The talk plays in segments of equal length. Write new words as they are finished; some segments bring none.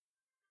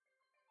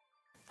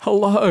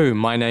Hello,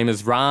 my name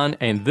is Ran,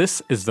 and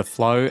this is the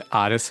Flow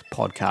Artist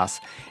Podcast.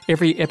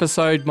 Every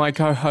episode, my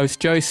co-host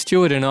Joe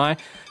Stewart and I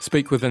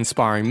speak with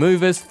inspiring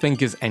movers,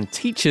 thinkers, and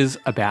teachers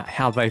about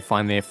how they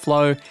find their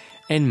flow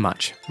and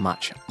much,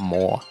 much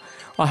more.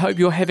 I hope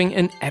you're having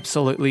an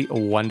absolutely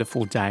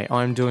wonderful day.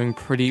 I'm doing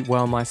pretty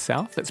well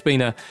myself. It's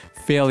been a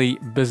fairly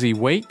busy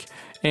week,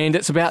 and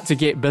it's about to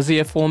get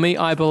busier for me,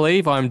 I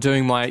believe. I'm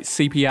doing my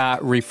CPR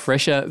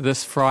refresher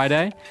this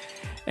Friday.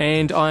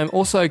 And I'm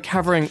also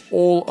covering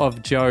all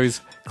of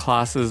Joe's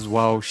classes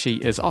while she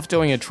is off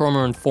doing a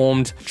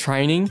trauma-informed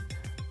training.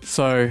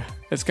 So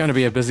it's going to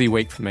be a busy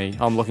week for me.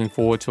 I'm looking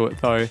forward to it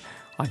though.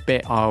 I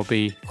bet I'll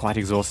be quite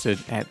exhausted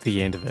at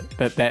the end of it,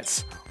 but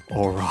that's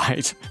all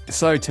right.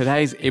 So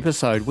today's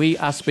episode, we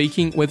are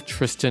speaking with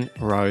Tristan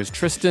Rose.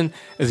 Tristan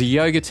is a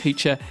yoga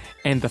teacher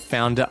and the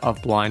founder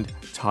of Blind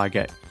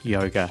Tiger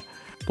Yoga.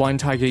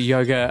 Blind Tiger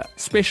Yoga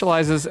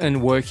specializes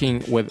in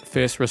working with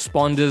first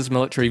responders,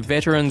 military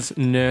veterans,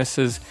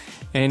 nurses,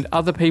 and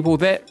other people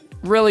that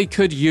really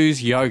could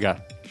use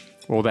yoga.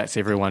 Well, that's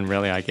everyone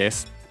really, I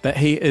guess. But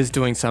he is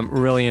doing some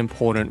really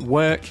important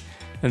work.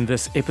 In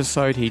this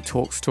episode, he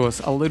talks to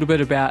us a little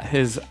bit about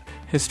his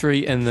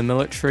history in the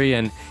military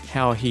and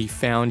how he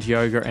found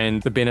yoga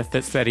and the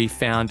benefits that he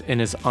found in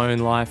his own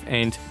life,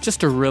 and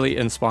just a really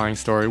inspiring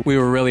story. We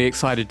were really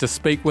excited to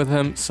speak with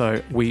him,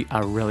 so we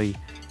are really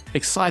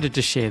excited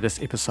to share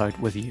this episode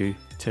with you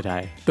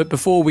today. But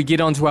before we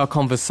get on to our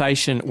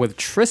conversation with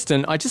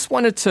Tristan, I just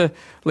wanted to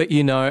let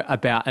you know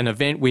about an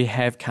event we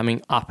have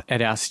coming up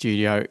at our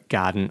studio,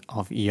 Garden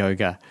of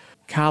Yoga.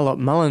 Carla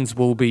Mullins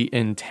will be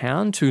in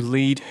town to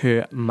lead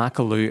her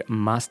Makalu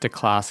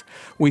Masterclass.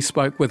 We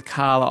spoke with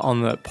Carla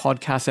on the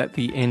podcast at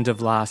the end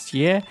of last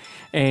year,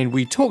 and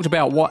we talked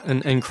about what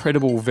an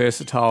incredible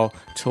versatile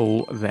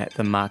tool that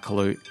the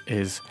Makalu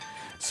is.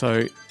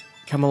 So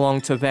come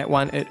along to that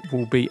one. It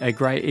will be a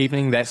great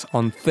evening. That's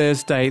on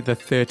Thursday, the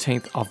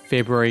 13th of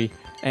February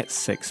at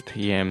 6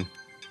 p.m.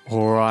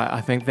 All right,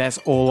 I think that's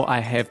all I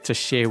have to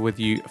share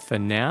with you for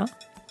now.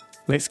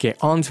 Let's get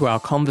on to our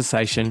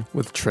conversation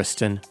with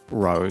Tristan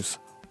Rose.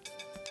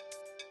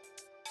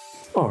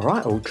 All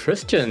right, well,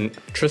 Tristan,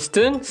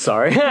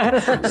 sorry.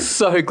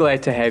 So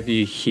glad to have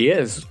you here.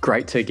 It's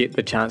great to get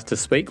the chance to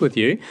speak with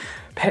you.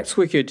 Perhaps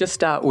we could just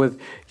start with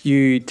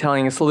you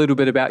telling us a little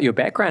bit about your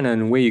background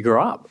and where you grew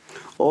up.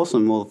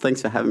 Awesome. Well,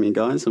 thanks for having me,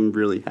 guys. I'm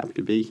really happy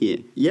to be here.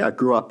 Yeah, I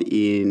grew up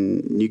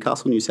in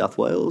Newcastle, New South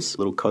Wales, a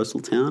little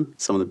coastal town.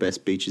 Some of the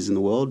best beaches in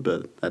the world,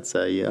 but that's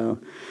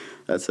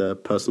a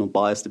personal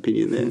biased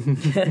opinion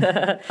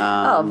there.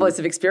 Voice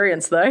of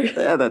experience, though.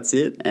 Yeah, that's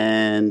it.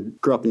 And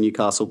grew up in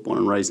Newcastle, born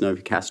and raised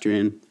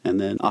Novocastrian. And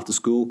then after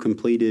school,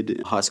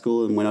 completed high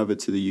school and went over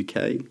to the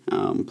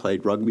UK,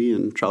 played rugby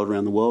and travelled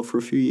around the world for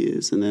a few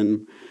years, and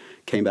then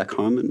came back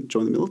home and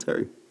joined the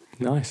military.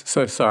 Nice.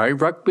 So, sorry,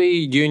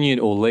 rugby, union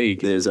or league?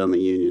 There's only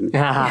union.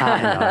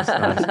 Nice.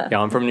 Yeah,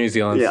 I'm from New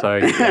Zealand, so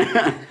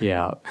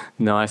yeah,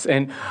 nice.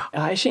 And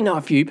I actually know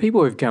a few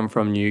people who've come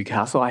from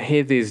Newcastle. I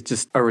hear there's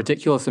just a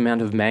ridiculous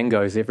amount of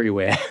mangoes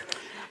everywhere.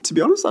 To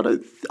be honest, I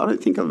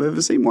don't think I've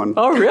ever seen one.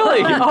 Oh,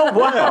 really? Oh,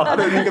 wow. Yeah, I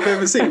don't think I've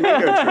ever seen a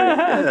mango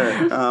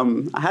tree.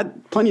 Yeah. I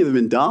had plenty of them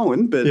in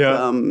Darwin, but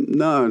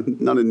no,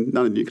 none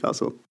in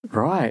Newcastle.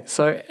 Right.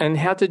 So, and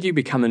how did you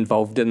become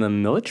involved in the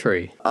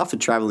military? After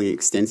travelling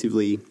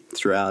extensively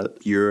throughout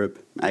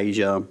Europe,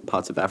 Asia,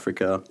 parts of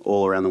Africa,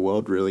 all around the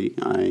world, really,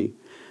 I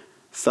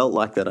felt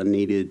like that I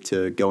needed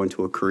to go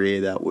into a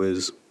career that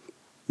was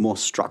more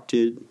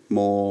structured,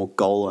 more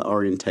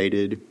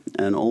goal-orientated,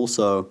 and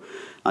also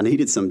I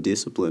needed some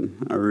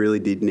discipline. I really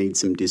did need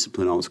some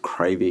discipline. I was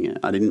craving it.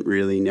 I didn't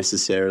really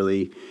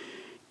necessarily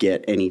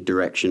get any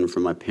direction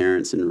from my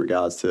parents in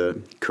regards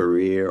to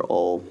career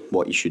or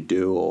what you should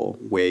do or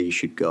where you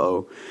should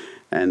go.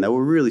 And they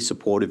were really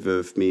supportive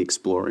of me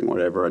exploring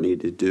whatever I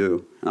needed to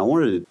do. And I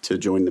wanted to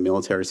join the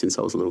military since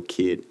I was a little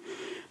kid.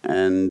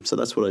 And so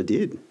that's what I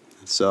did.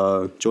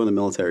 So joined the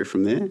military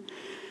from there.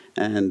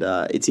 And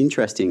it's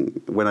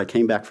interesting, when I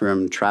came back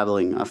from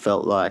traveling, I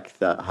felt like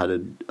that I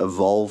had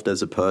evolved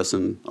as a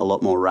person a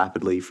lot more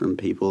rapidly from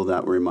people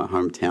that were in my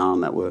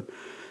hometown that were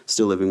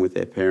still living with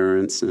their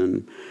parents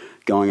and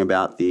going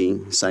about the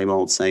same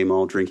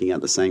old, drinking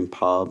at the same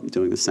pub,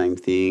 doing the same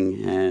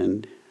thing.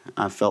 And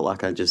I felt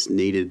like I just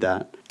needed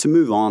that to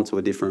move on to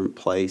a different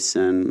place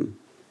and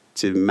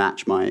to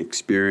match my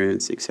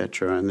experience,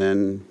 etc. And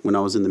then when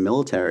I was in the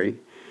military,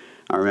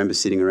 I remember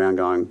sitting around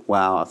going,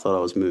 wow, I thought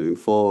I was moving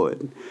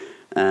forward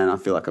and I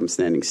feel like I'm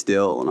standing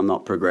still and I'm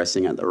not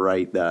progressing at the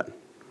rate that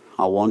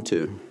I want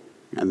to.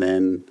 And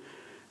then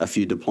a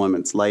few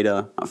deployments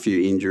later, a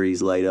few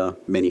injuries later,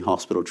 many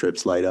hospital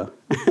trips later,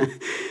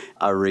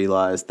 I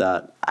realized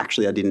that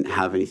actually I didn't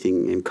have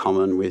anything in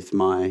common with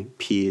my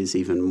peers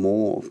even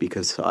more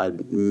because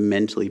I'd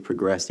mentally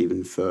progressed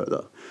even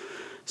further.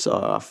 So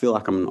I feel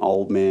like I'm an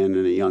old man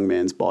in a young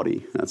man's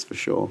body, that's for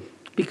sure.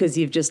 Because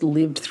you've just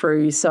lived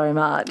through so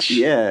much.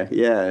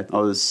 Yeah. I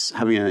was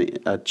having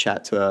a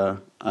chat to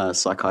a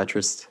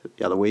psychiatrist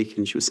the other week,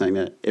 and she was saying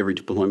that every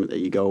deployment that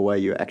you go away,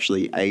 you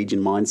actually age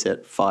in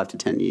mindset 5 to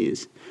 10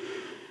 years.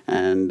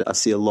 And I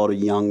see a lot of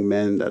young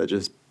men that are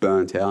just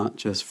burnt out,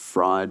 just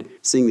fried.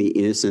 Seeing the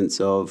innocence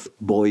of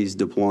boys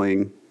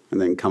deploying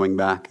and then coming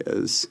back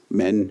as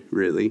men,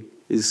 really,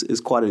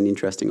 is quite an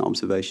interesting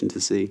observation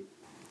to see.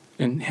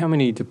 And how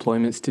many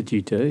deployments did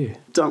you do?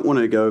 Don't want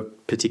to go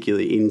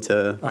particularly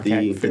into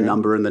the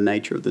number and the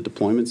nature of the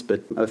deployments,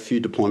 but a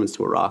few deployments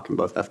to Iraq and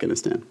both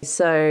Afghanistan.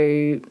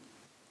 So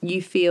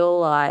you feel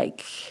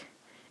like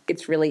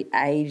it's really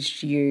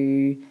aged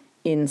you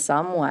in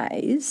some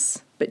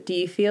ways, but do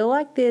you feel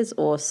like there's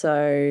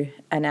also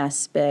an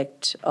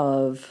aspect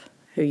of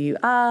who you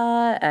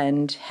are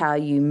and how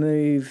you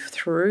move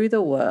through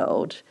the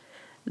world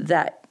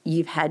that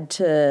you've had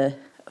to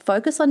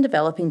focus on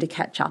developing to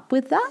catch up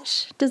with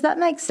that? Does that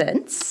make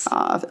sense?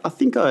 I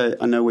think I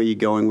know where you're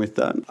going with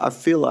that. I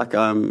feel like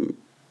I'm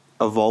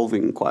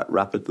evolving quite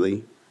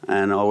rapidly,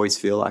 and I always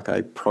feel like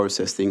I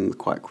process things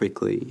quite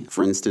quickly.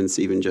 For instance,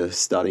 even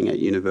just studying at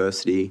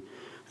university,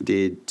 I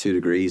did 2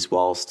 degrees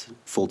whilst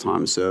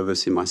full-time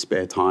service in my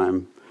spare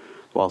time,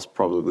 whilst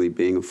probably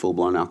being a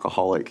full-blown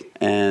alcoholic.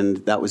 And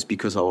that was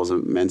because I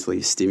wasn't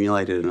mentally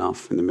stimulated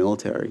enough in the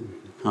military.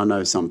 I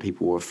know some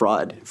people were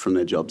fried from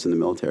their jobs in the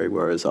military,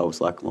 whereas I was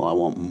like, well, I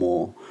want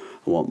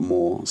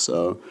more.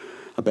 So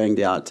I banged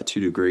out 2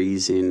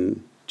 degrees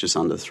in just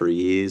under 3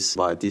 years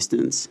by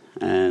distance,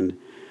 and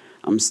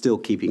I'm still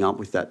keeping up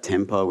with that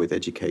tempo with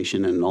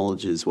education and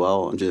knowledge as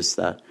well, and just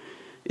that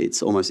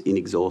it's almost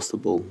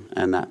inexhaustible,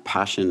 and that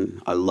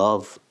passion I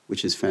love,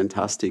 which is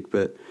fantastic,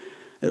 but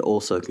it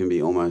also can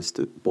be almost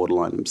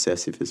borderline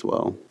obsessive as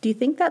well. Do you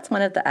think that's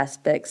one of the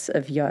aspects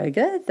of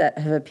yoga that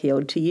have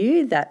appealed to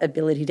you, that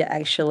ability to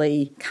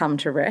actually come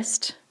to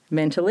rest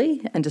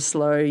mentally and to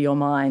slow your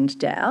mind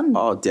down?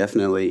 Oh,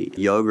 definitely.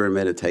 Yoga and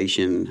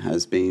meditation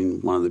has been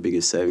one of the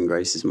biggest saving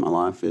graces in my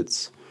life.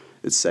 It's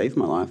saved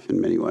my life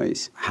in many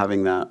ways.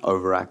 Having that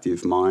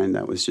overactive mind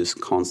that was just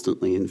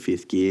constantly in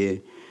 5th gear,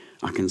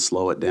 I can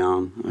slow it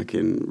down. I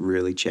can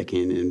really check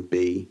in and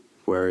be.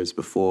 Whereas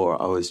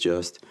before I was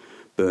just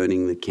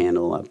burning the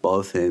candle at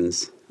both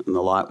ends and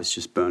the light was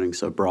just burning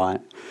so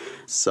bright.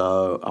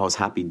 So I was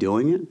happy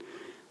doing it,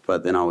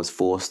 but then I was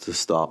forced to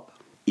stop.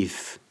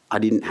 If I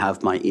didn't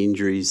have my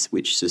injuries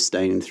which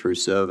sustained through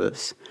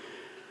service,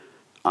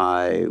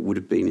 I would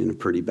have been in a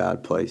pretty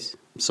bad place.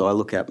 So I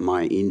look at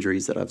my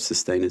injuries that I've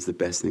sustained as the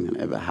best thing that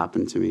ever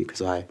happened to me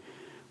because I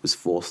was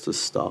forced to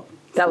stop.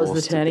 That was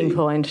the turning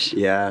point.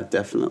 Yeah,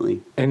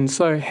 definitely. And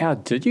so how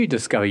did you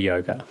discover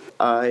yoga?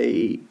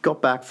 I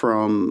got back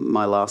from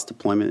my last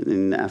deployment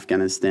in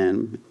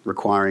Afghanistan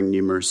requiring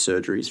numerous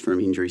surgeries from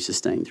injuries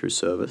sustained through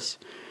service.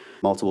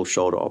 Multiple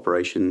shoulder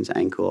operations,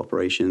 ankle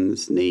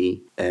operations,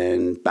 knee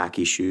and back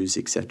issues,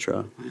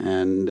 etc.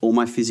 And all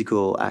my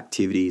physical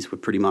activities were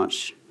pretty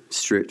much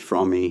stripped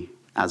from me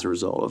as a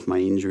result of my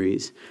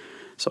injuries.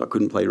 So I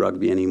couldn't play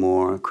rugby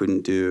anymore. I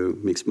couldn't do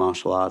mixed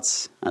martial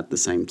arts at the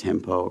same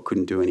tempo. I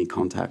couldn't do any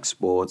contact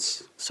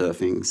sports,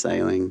 surfing,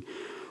 sailing.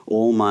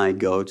 All my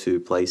go-to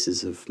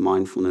places of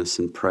mindfulness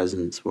and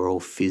presence were all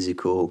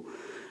physical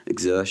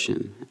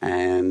exertion.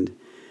 And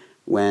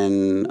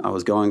when I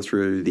was going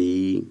through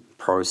the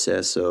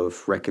process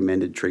of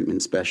recommended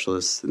treatment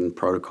specialists and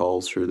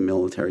protocols through the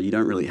military, you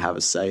don't really have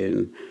a say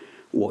in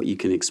what you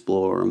can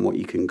explore and what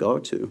you can go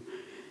to.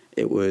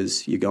 It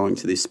was, you're going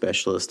to this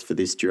specialist for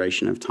this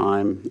duration of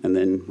time and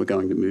then we're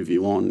going to move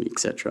you on,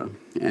 etc.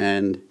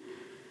 And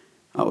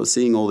I was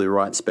seeing all the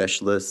right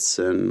specialists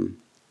and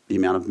the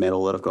amount of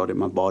metal that I've got in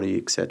my body,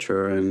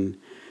 etc. And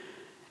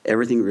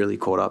everything really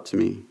caught up to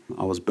me.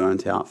 I was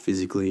burnt out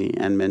physically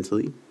and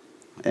mentally,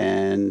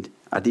 and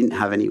I didn't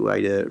have any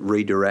way to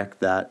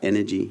redirect that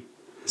energy.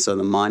 So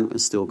the mind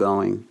was still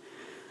going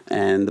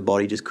and the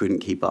body just couldn't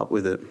keep up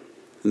with it.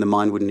 And the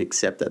mind wouldn't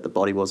accept that the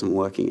body wasn't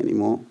working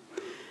anymore.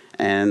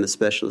 And the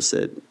specialist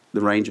said,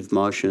 the range of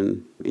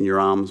motion in your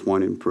arms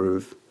won't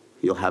improve.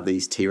 You'll have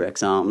these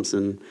T-Rex arms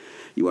and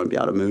you won't be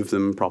able to move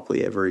them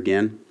properly ever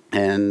again.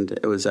 And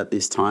it was at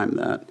this time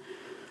that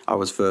I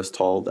was first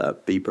told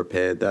that be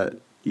prepared that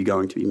you're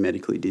going to be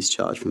medically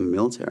discharged from the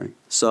military.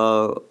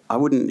 So I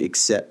wouldn't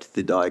accept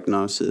the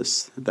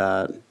diagnosis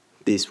that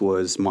this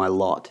was my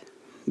lot.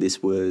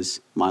 This was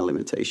my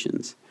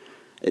limitations.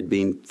 It'd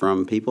been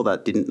from people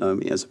that didn't know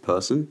me as a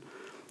person,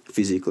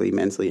 physically,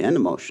 mentally, and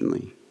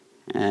emotionally.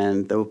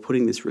 And they were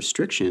putting this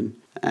restriction,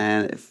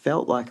 and it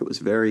felt like it was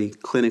very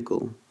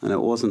clinical, and it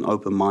wasn't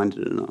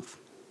open-minded enough.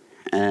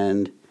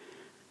 And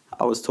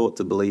I was taught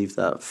to believe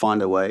that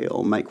find a way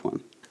or make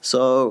one.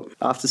 So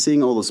after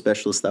seeing all the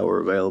specialists that were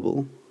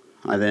available,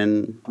 I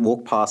then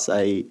walked past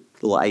a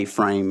little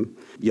A-frame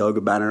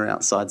yoga banner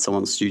outside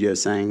someone's studio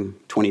saying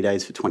 20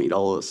 days for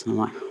 $20. And I'm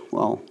like,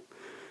 well,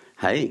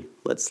 hey,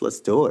 let's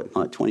do it.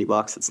 Like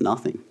 $20, it's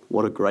nothing.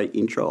 What a great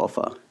intro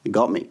offer. It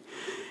got me.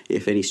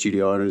 If any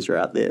studio owners are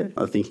out there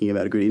are thinking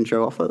about a good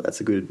intro offer,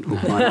 that's a good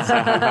hook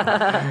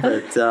line.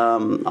 But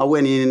I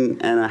went in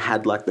and I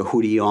had like the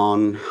hoodie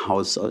on. I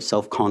was so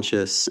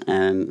self-conscious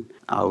and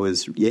I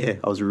was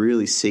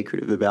really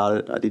secretive about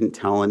it. I didn't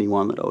tell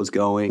anyone that I was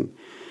going.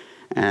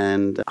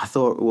 And I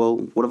thought, well,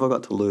 what have I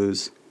got to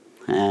lose?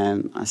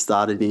 And I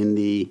started in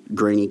the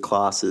greenie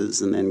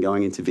classes and then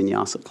going into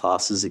vinyasa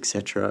classes,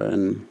 etc.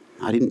 And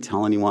I didn't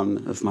tell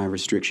anyone of my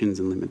restrictions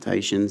and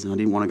limitations, and I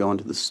didn't want to go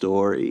into the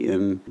story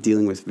and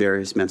dealing with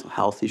various mental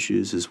health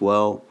issues as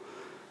well.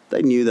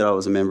 They knew that I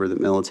was a member of the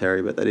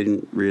military, but they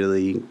didn't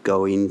really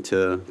go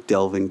into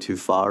delving too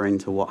far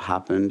into what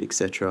happened,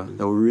 etc.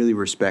 They were really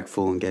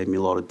respectful and gave me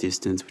a lot of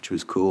distance, which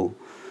was cool.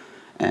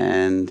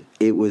 And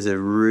it was a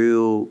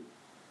real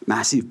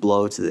massive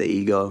blow to the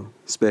ego,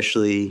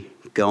 especially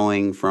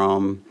going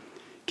from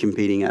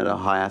competing at a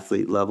high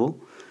athlete level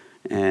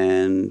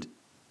and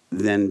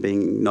then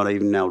being not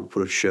even able to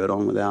put a shirt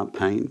on without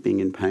pain, being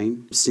in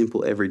pain.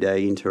 Simple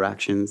everyday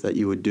interactions that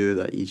you would do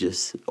that you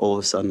just all of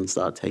a sudden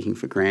start taking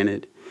for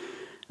granted.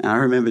 And I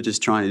remember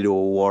just trying to do a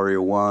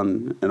Warrior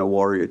 1 and a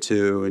Warrior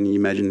 2, and you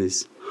imagine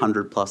this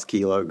 100+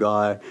 kilo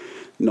guy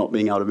not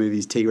being able to move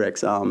his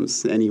T-Rex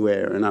arms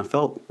anywhere, and I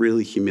felt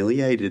really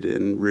humiliated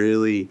and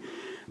really,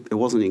 it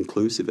wasn't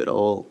inclusive at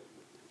all.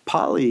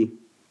 Partly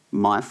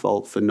my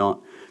fault for not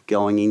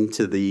going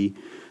into the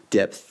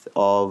depth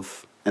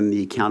of and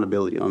the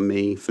accountability on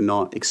me for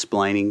not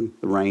explaining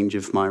the range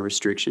of my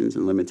restrictions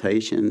and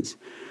limitations.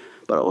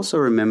 But I also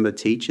remember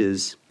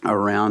teachers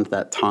around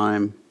that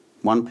time.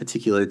 One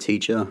particular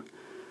teacher,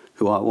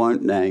 who I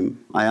won't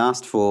name, I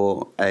asked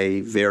for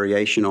a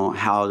variation on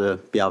how to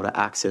be able to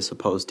access a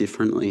pose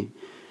differently.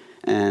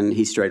 And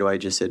he straight away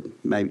just said,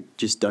 maybe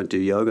just don't do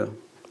yoga.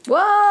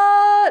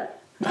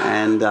 What?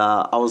 And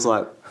I was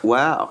like,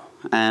 wow.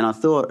 And I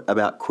thought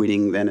about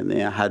quitting then and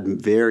there. I had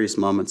various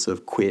moments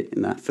of quit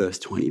in that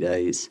first 20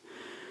 days.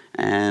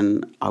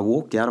 And I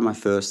walked out of my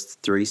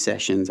first 3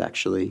 sessions,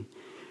 actually,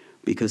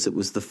 because it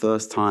was the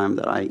first time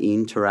that I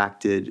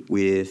interacted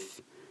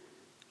with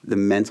the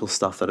mental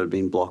stuff that had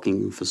been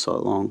blocking for so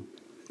long.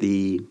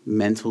 The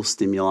mental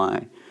stimuli.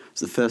 It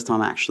was the first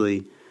time I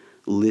actually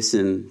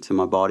listened to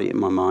my body and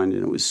my mind,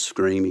 and it was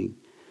screaming.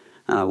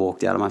 And I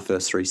walked out of my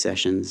first 3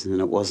 sessions, and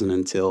it wasn't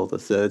until the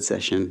 3rd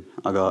session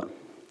I got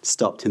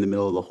stopped in the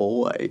middle of the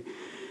hallway.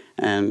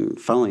 And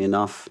funnily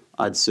enough,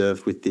 I'd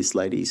served with this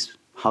lady's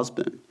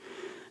husband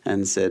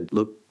and said,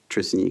 look,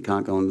 Tristan, you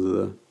can't go into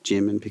the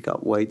gym and pick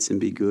up weights and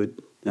be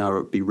good,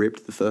 or be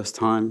ripped the first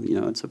time. You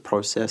know, it's a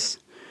process.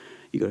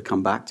 You got to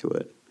come back to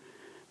it.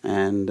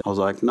 And I was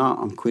like, no,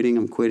 I'm quitting.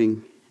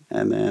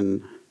 And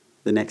then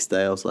the next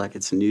day I was like,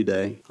 it's a new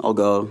day. I'll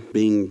go.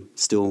 Being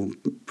still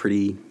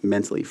pretty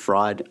mentally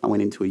fried, I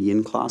went into a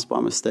yin class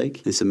by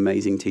mistake. This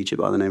amazing teacher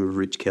by the name of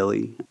Rich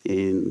Kelly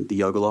in the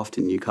Yoga Loft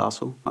in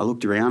Newcastle. I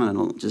looked around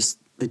and just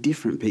the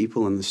different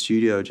people in the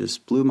studio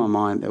just blew my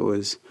mind. There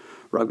was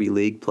rugby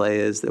league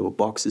players, there were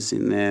boxers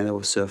in there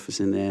were surfers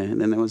in there, and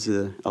then there was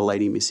a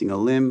lady missing a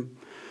limb,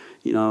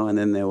 you know, and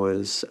then there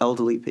was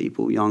elderly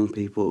people, young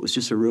people. It was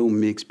just a real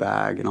mixed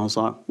bag. And I was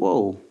like,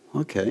 whoa,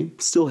 okay.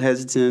 Still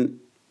hesitant.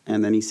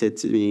 And then he said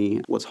to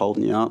me, what's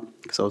holding you up?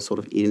 Because I was sort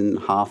of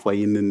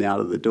halfway in and out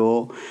of the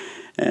door.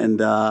 And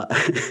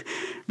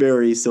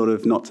very sort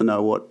of not to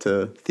know what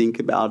to think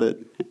about it.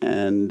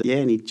 And yeah,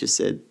 and he just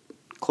said,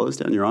 close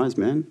down your eyes,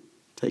 man.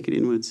 Take it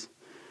inwards.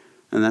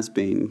 And that's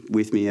been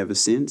with me ever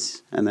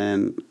since. And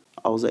then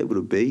I was able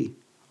to be.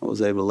 I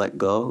was able to let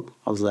go.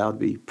 I was allowed to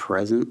be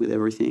present with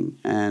everything.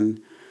 And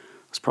it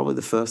was probably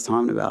the first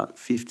time in about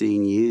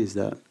 15 years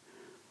that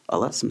I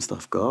let some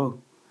stuff go.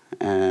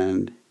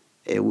 And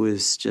it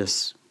was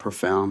just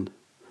profound,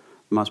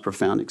 the most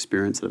profound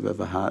experience that I've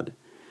ever had,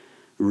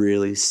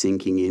 really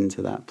sinking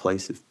into that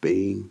place of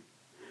being.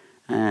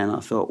 And I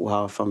thought,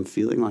 wow, if I'm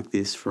feeling like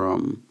this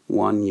from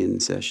one yin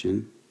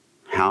session,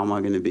 how am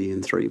I going to be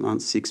in 3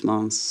 months, 6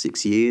 months,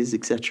 6 years,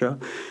 etc.?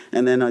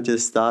 And then I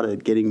just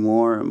started getting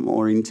more and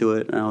more into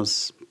it, and I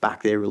was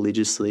back there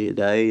religiously a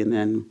day, and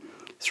then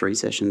 3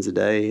 sessions a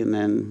day, and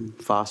then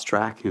fast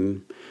track,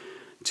 and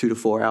 2 to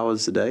 4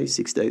 hours a day,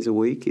 6 days a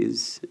week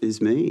is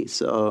me.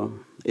 So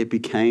it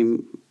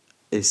became,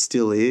 it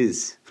still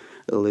is,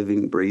 a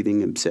living,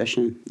 breathing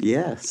obsession.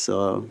 Yeah,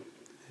 so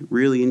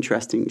really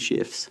interesting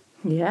shifts.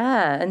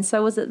 Yeah, and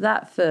so was it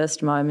that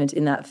first moment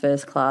in that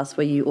first class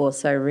where you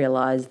also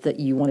realised that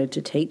you wanted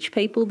to teach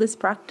people this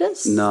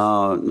practice?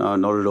 No,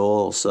 not at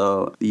all.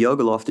 So the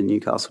Yoga Loft in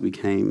Newcastle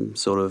became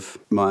sort of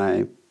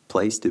my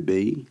place to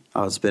be.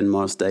 I would spend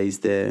most days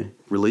there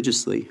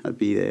religiously. I'd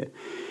be there.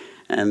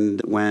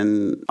 And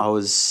when I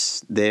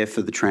was there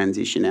for the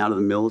transition out of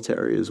the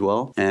military as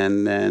well,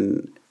 and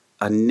then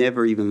I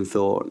never even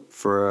thought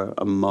for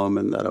a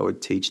moment that I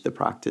would teach the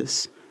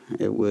practice.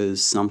 It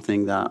was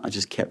something that I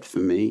just kept for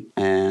me,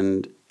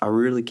 and I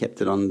really kept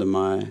it under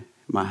my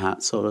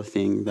hat sort of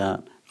thing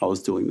that I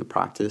was doing the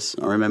practice.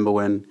 I remember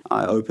when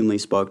I openly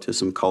spoke to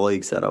some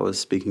colleagues that I was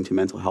speaking to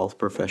mental health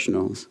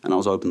professionals, and I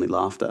was openly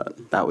laughed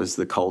at. That was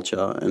the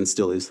culture, and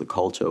still is the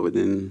culture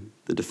within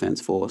the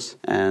Defence Force.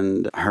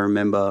 And I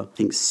remember, I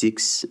think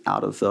 6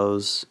 out of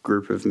those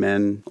group of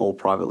men all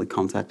privately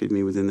contacted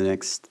me within the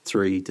next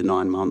 3 to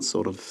 9 months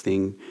sort of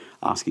thing,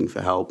 asking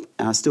for help.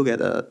 And I still get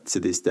to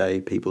this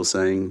day people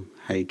saying,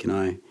 hey, can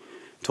I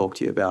talk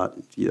to you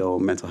about your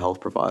mental health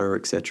provider,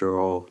 etc.,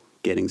 or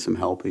getting some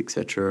help,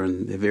 etc.,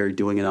 and they're very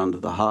doing it under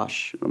the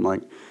hush. I'm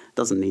like, It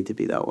doesn't need to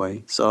be that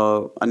way.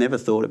 So I never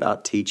thought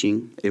about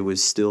teaching. It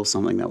was still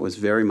something that was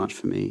very much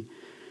for me.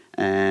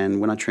 And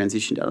when I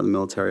transitioned out of the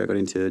military, I got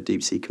into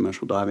deep sea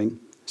commercial diving,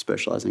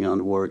 specializing in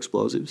underwater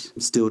explosives,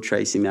 still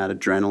chasing that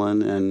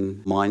adrenaline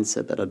and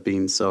mindset that I'd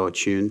been so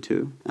attuned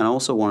to. And I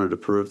also wanted to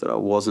prove that I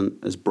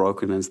wasn't as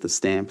broken as the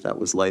stamp that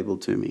was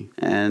labeled to me.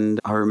 And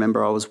I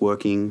remember I was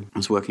working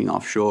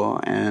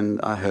offshore,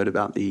 and I heard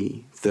about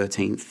the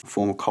 13th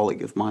former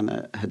colleague of mine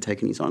that had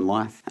taken his own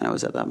life. And it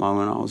was at that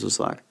moment I was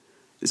just like,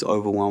 this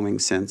overwhelming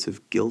sense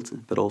of guilt,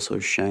 but also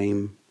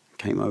shame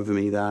came over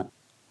me that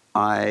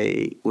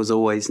I was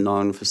always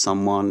known for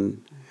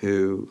someone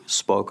who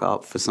spoke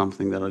up for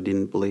something that I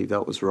didn't believe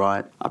that was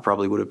right. I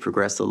probably would have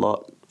progressed a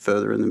lot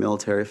further in the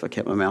military if I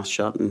kept my mouth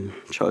shut and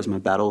chose my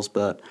battles,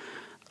 but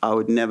I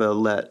would never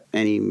let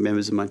any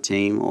members of my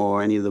team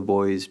or any of the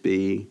boys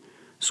be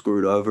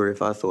screwed over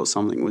if I thought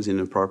something was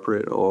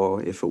inappropriate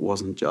or if it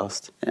wasn't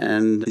just.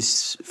 And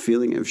this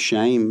feeling of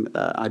shame,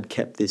 I'd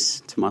kept this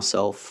to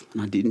myself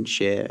and I didn't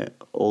share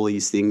all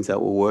these things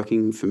that were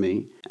working for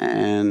me.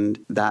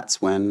 And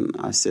that's when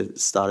I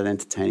started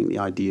entertaining the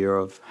idea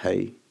of,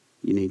 hey,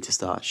 you need to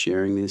start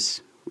sharing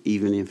this,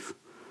 even if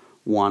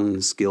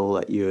one skill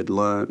that you had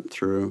learned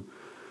through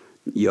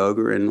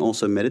yoga and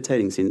also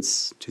meditating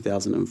since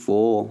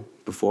 2004,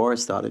 before I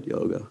started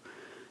yoga,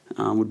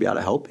 would be able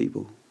to help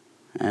people.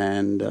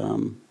 And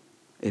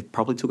it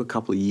probably took a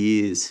couple of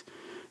years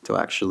to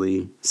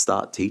actually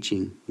start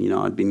teaching. You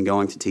know, I'd been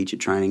going to teacher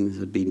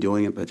trainings, I'd been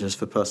doing it, but just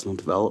for personal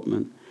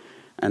development.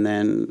 And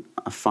then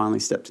I finally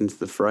stepped into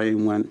the fray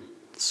and went,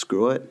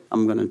 screw it,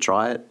 I'm going to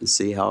try it and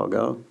see how it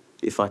goes.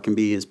 If I can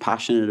be as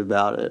passionate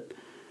about it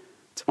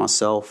to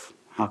myself,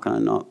 how can I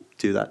not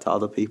do that to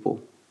other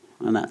people?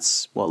 And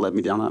that's what led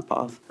me down that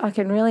path. I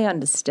can really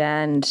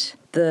understand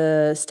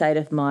the state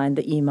of mind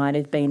that you might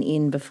have been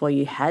in before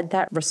you had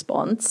that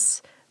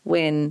response,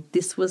 when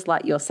this was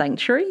like your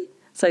sanctuary.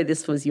 So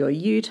this was your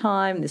you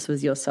time, this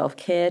was your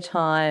self-care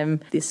time.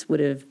 This would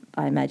have,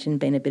 I imagine,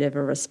 been a bit of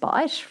a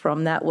respite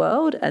from that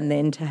world, and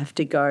then to have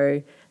to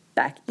go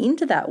back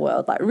into that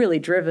world, like really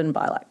driven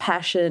by like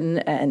passion.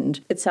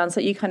 And it sounds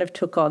like you kind of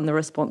took on the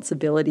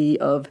responsibility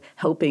of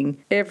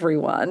helping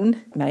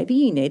everyone. Maybe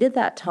you needed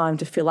that time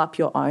to fill up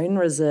your own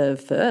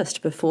reserve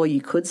first before you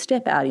could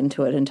step out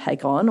into it and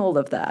take on all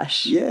of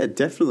that. Yeah,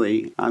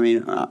 definitely. I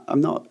mean,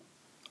 I'm not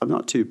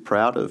too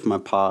proud of my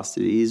past.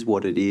 It is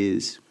what it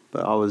is.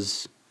 But I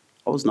was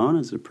known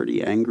as a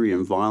pretty angry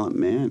and violent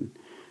man.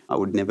 I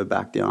would never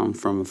back down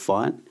from a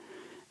fight.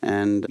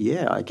 And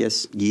yeah, I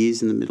guess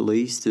years in the Middle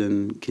East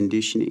and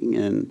conditioning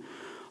and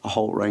a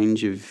whole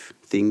range of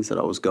things that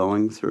I was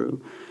going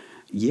through.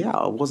 Yeah,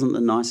 I wasn't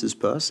the nicest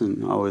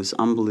person. I was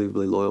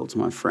unbelievably loyal to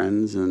my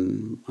friends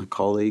and my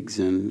colleagues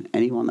and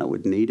anyone that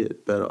would need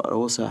it. But I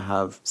also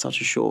have such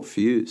a short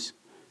fuse.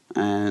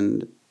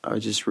 And I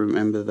just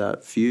remember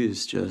that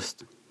fuse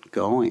just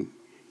going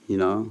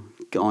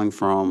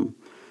from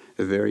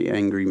a very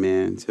angry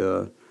man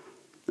to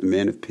a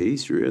man of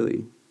peace,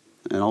 really.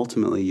 And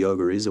ultimately,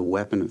 yoga is a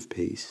weapon of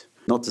peace.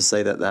 Not to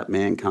say that that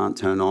man can't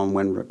turn on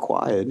when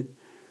required,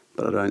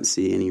 but I don't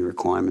see any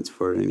requirements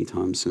for it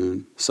anytime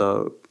soon.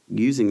 So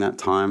using that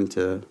time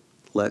to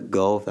let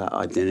go of that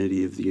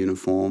identity of the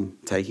uniform,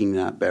 taking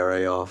that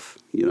beret off,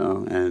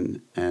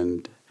 and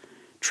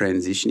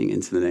transitioning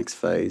into the next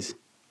phase,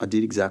 I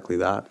did exactly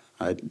that.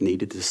 I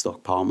needed to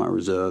stockpile my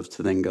reserves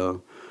to then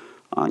go,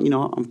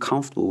 I'm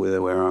comfortable with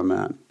where I'm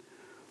at.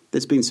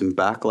 There's been some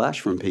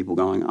backlash from people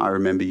going, I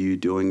remember you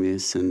doing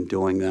this and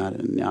doing that,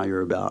 and now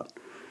you're about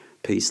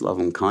peace, love,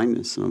 and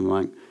kindness. And I'm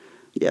like,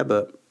 yeah,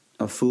 but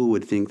a fool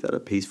would think that a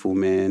peaceful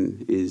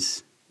man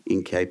is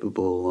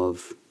incapable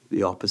of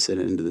the opposite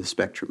end of the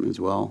spectrum as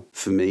well.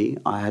 For me,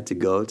 I had to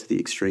go to the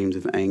extremes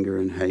of anger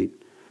and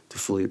hate to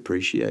fully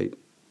appreciate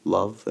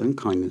love and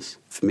kindness.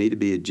 For me to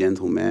be a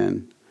gentle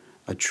man,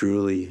 I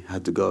truly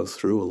had to go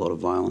through a lot of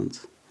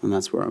violence. And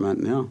that's where I'm at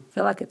now. I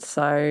feel like it's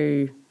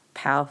so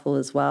powerful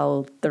as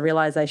well, the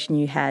realization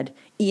you had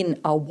in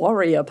a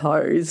warrior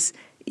pose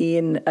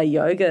in a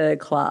yoga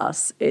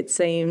class. It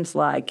seems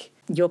like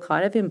you're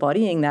kind of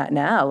embodying that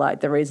now, like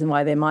the reason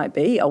why there might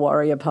be a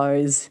warrior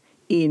pose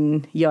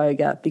in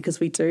yoga, because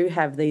we do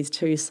have these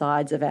two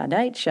sides of our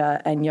nature,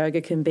 and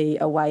yoga can be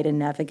a way to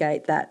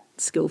navigate that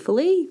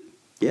skillfully.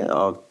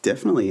 Yeah,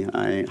 definitely.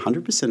 I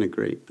 100%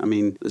 agree. I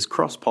mean, there's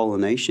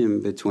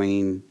cross-pollination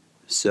between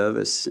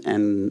service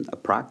and a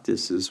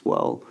practice as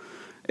well.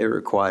 It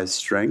requires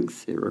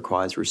strength, it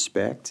requires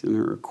respect, and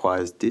it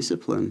requires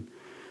discipline.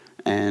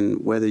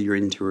 And whether you're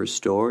into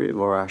restorative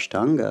or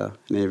Ashtanga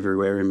and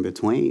everywhere in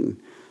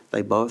between,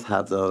 they both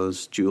have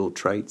those dual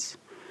traits.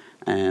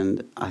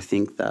 And I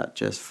think that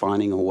just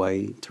finding a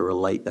way to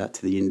relate that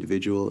to the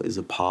individual is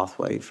a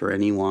pathway for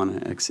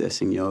anyone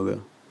accessing yoga.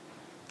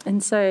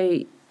 And so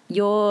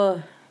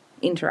your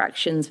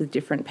interactions with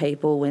different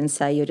people when,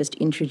 say, you're just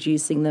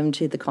introducing them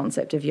to the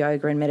concept of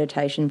yoga and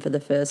meditation for the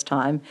first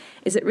time?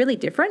 Is it really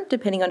different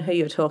depending on who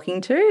you're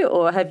talking to,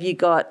 or have you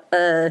got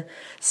a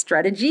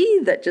strategy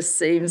that just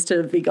seems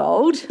to be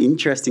gold?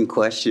 Interesting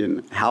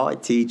question. How I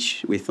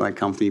teach with my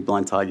company,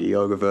 Blind Tiger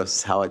Yoga,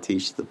 versus how I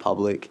teach to the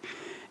public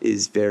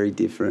is very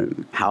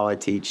different. How I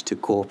teach to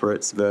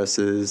corporates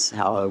versus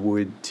how I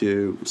would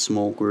to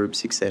small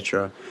groups,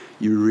 etc.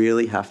 You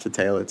really have to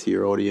tailor to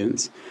your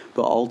audience.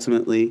 But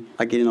ultimately,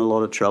 I get in a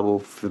lot of trouble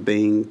for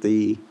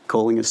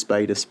calling a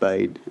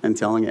spade and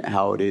telling it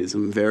how it is.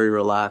 I'm very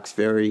relaxed,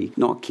 very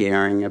not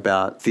caring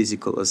about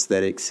physical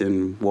aesthetics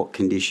and what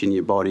condition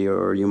your body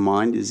or your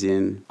mind is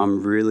in. I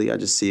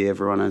just see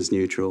everyone as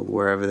neutral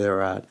wherever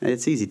they're at. And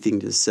it's an easy thing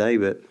to say,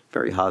 but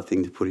very hard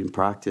thing to put in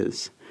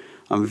practice.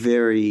 I'm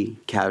very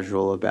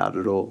casual about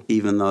it all,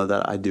 even though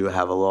that I do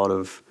have a lot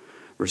of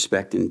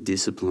respect and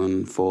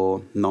discipline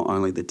for not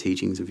only the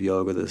teachings of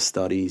yoga, the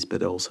studies,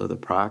 but also the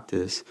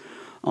practice.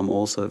 I'm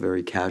also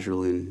very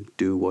casual in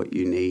do what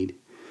you need.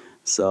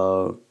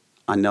 So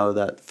I know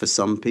that for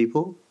some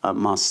people,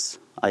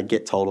 I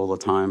get told all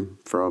the time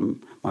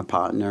from my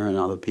partner and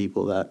other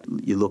people that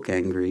you look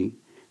angry.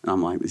 And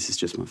I'm like, this is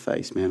just my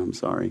face, man. I'm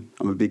sorry.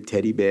 I'm a big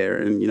teddy bear.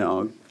 And,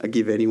 I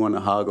give anyone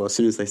a hug, or as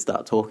soon as they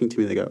start talking to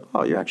me, they go,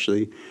 oh, you're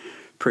actually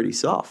pretty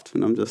soft.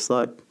 And I'm just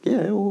like,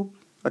 yeah, well,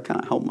 I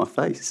can't help my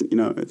face.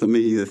 I'm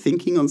either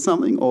thinking on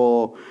something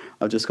or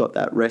I've just got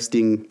that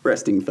resting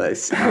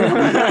face.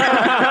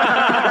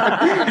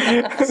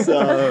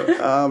 So,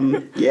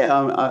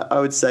 I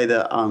would say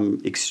that I'm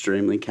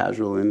extremely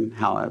casual in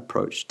how I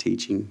approach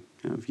teaching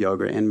of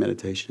yoga and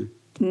meditation.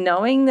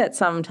 Knowing that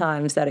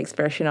sometimes that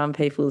expression on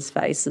people's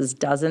faces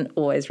doesn't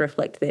always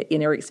reflect their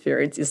inner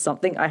experience is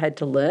something I had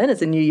to learn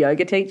as a new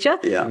yoga teacher.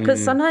 Yeah.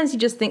 Because sometimes you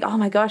just think, oh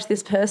my gosh,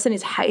 this person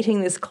is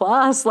hating this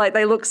class. Like,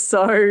 they look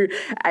so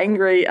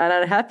angry and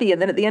unhappy.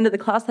 And then at the end of the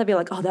class, they'd be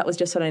like, oh, that was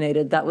just what I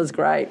needed. That was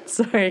great.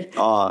 So,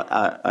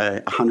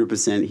 I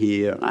 100%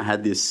 hear. I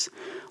had this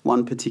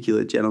one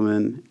particular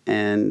gentleman,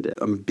 and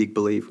I'm a big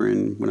believer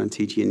in, when I'm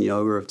teaching in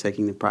yoga, of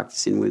taking the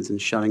practice inwards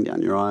and shutting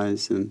down your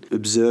eyes and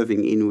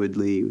observing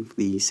inwardly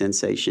the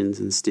sensations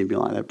and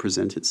stimuli that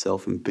present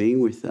itself and being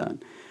with that.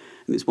 And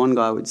this one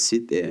guy would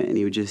sit there and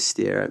he would just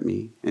stare at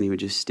me, and he would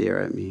just stare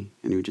at me,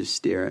 and he would just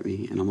stare at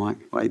me. And I'm like,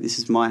 wait, this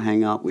is my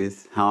hang up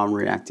with how I'm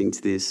reacting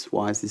to this.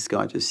 Why is this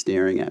guy just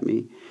staring at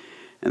me?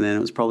 And then it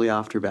was probably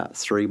after about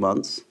 3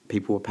 months,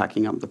 people were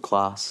packing up the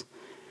class.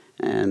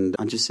 And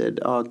I just said,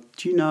 oh,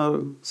 do you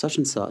know such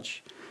and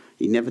such?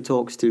 He never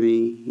talks to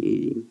me.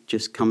 He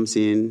just comes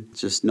in,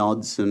 just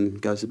nods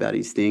and goes about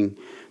his thing.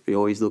 He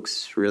always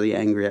looks really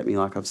angry at me,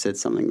 like I've said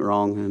something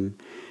wrong.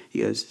 And he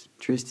goes,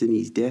 Tristan,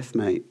 he's deaf,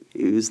 mate.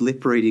 He was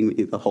lip reading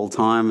me the whole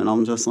time. And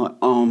I'm just like,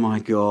 oh, my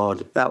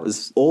God, that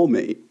was all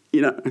me,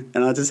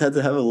 And I just had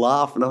to have a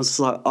laugh. And I was just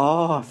like,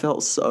 oh, I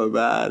felt so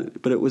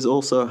bad. But it was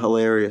also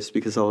hilarious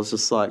because I was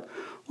just like,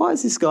 why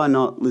is this guy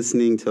not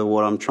listening to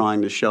what I'm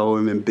trying to show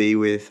him and be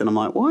with? And I'm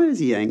like, why is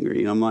he angry?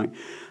 And I'm like,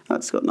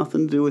 that's got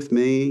nothing to do with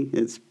me.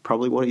 It's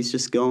probably what he's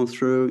just going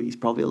through. He's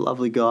probably a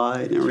lovely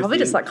guy. And probably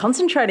just like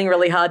concentrating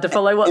really hard to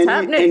follow what's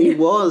happening. And he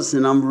was,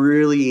 and I'm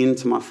really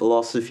into my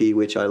philosophy,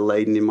 which I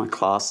laid in my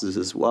classes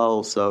as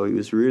well. So he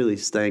was really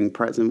staying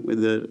present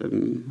with it.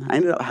 And I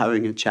ended up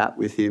having a chat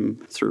with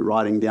him through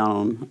writing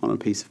down on a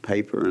piece of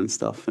paper and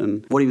stuff.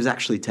 And what he was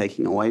actually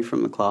taking away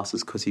from the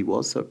classes, because he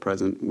was so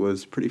present,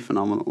 was pretty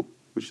phenomenal,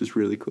 which is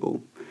really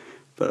cool.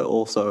 But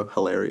also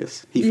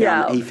hilarious. He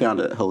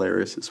found it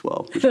hilarious as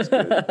well, which is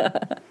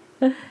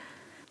good.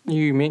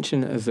 You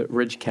mentioned, is it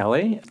Ridge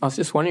Kelly? I was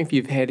just wondering if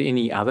you've had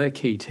any other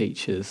key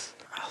teachers.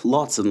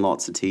 Lots and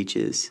lots of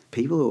teachers.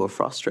 People who are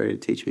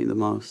frustrated teach me the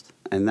most.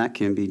 And that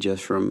can be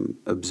just from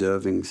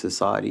observing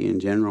society in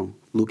general.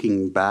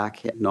 Looking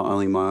back at not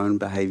only my own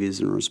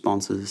behaviours and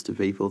responses to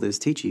people, there's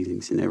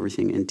teachings in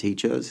everything and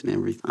teachers and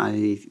everything.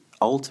 I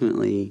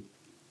ultimately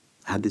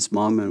had this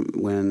moment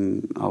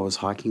when I was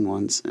hiking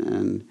once,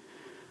 and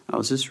I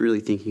was just really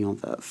thinking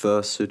of that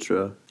first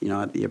sutra,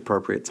 at the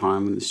appropriate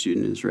time when the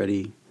student is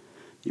ready,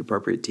 the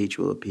appropriate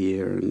teacher will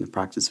appear and the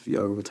practice of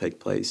yoga will take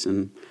place.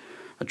 And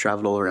I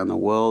travelled all around the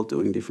world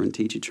doing different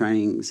teacher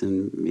trainings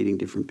and meeting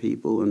different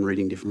people and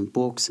reading different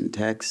books and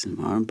texts and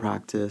my own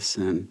practice,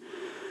 and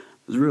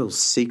I was real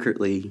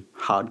secretly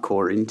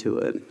hardcore into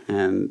it,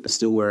 and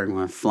still wearing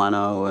my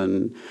flannel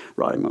and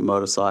riding my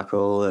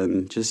motorcycle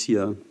and just,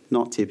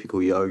 not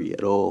typical yogi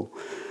at all.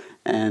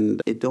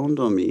 And it dawned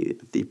on me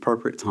at the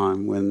appropriate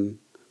time when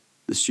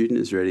the student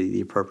is ready, the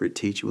appropriate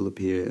teacher will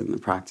appear and the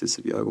practice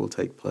of yoga will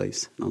take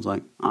place. And I was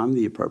like, I'm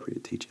the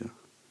appropriate teacher.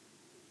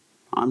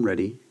 I'm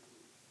ready.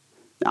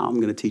 Now I'm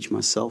going to teach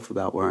myself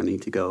about where I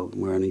need to go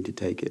and where I need to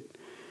take it.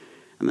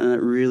 And then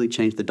it really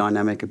changed the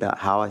dynamic about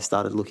how I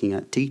started looking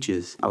at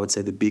teachers. I would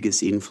say the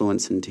biggest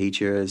influence and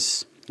teacher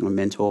is my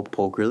mentor,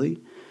 Paul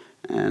Grilly.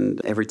 And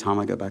every time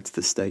I go back to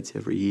the States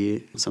every year,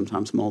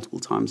 sometimes multiple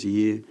times a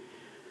year,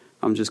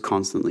 I'm just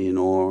constantly in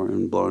awe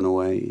and blown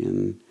away.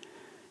 And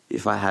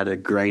if I had a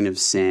grain of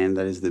sand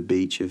that is the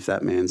beach of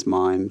that man's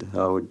mind,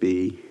 I would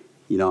be,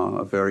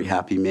 a very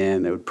happy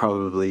man. It would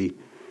probably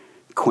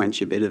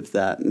quench a bit of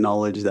that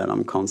knowledge that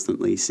I'm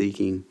constantly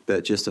seeking,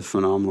 but just a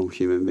phenomenal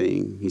human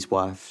being. His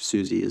wife,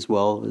 Susie, as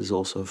well, is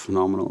also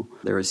phenomenal.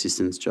 Their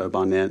assistants, Joe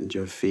Barnett and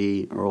Joe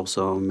Fee, are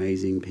also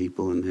amazing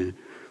people, and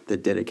their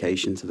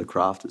dedication to the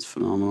craft is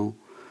phenomenal.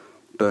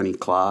 Bernie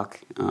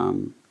Clark,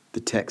 the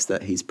text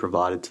that he's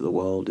provided to the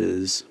world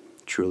is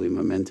truly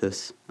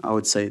momentous. I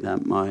would say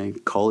that my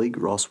colleague,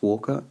 Ross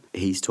Walker,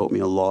 he's taught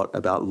me a lot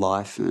about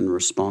life and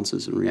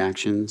responses and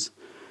reactions,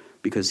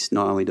 because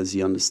not only does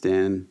he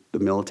understand the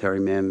military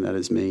man that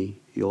is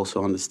me, he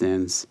also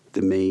understands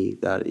the me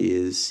that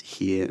is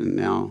here and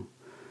now,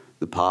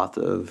 the path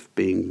of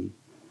being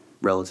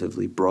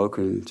relatively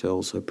broken to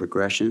also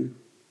progression.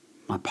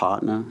 My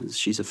partner,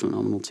 she's a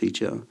phenomenal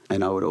teacher.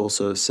 And I would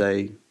also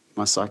say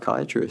my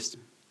psychiatrist,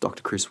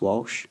 Dr. Chris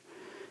Walsh.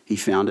 He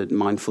founded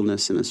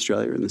mindfulness in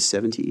Australia in the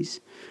 70s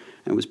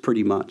and was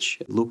pretty much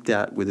looked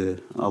at with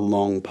a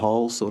long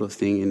pole sort of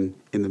thing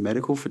in the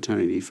medical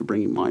fraternity for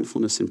bringing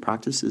mindfulness in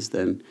practices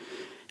then,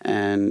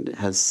 and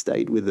has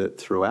stayed with it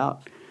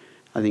throughout.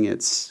 I think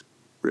it's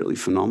really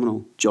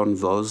phenomenal. John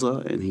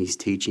Vosler and his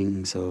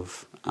teachings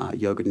of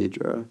yoga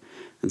nidra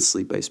and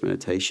sleep-based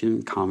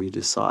meditation, calm your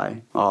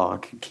desire. Oh, I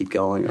could keep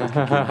going.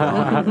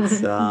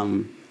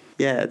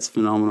 It's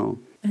phenomenal.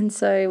 And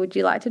so would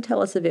you like to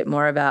tell us a bit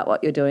more about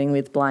what you're doing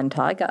with Blind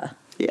Tiger?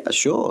 Yeah,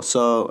 sure.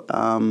 So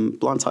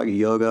Blind Tiger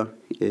Yoga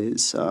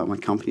is my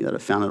company that I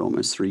founded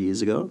almost 3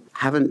 years ago.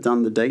 Haven't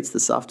done the dates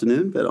this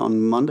afternoon, but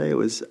on Monday it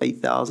was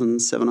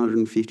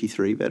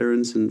 8,753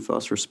 veterans and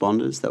first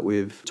responders that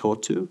we've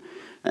taught to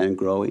and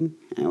growing.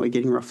 And we're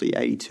getting roughly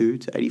 82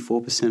 to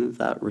 84% of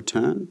that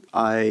return.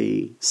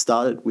 I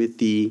started with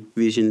the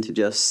vision to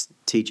just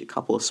teach a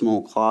couple of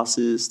small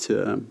classes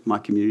to my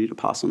community to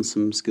pass on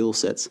some skill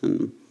sets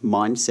and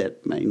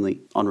mindset mainly.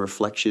 On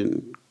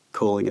reflection,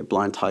 calling it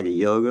Blind Tiger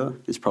Yoga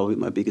is probably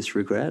my biggest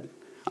regret.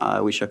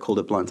 I wish I called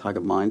it Blind Tiger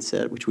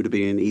Mindset, which would have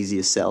been an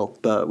easier sell.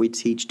 But we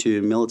teach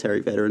to military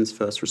veterans,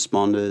 first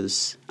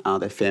responders,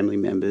 their family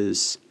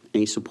members,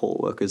 any support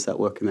workers that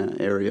work in that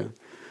area.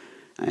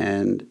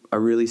 And I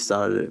really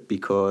started it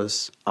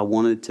because I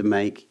wanted to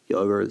make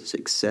yoga as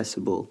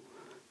accessible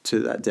to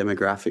that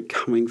demographic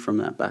coming from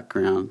that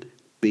background,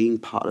 being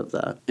part of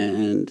that.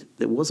 And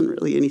there wasn't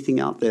really anything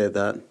out there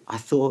that I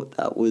thought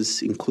that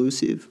was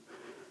inclusive,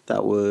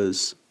 that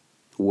was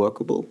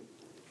workable.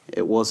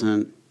 It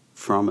wasn't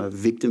from a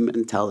victim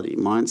mentality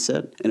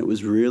mindset, and it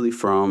was really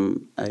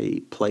from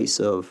a place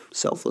of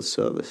selfless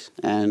service.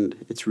 And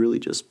it's really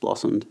just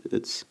blossomed.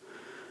 It's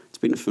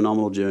been a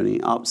phenomenal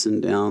journey, ups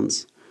and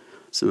downs,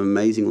 some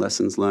amazing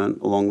lessons learned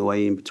along the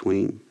way in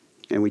between.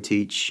 And we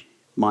teach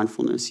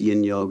mindfulness,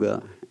 yin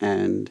yoga,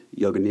 and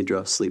yoga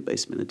nidra,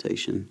 sleep-based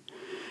meditation.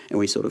 And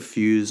we sort of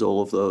fuse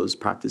all of those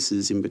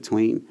practices in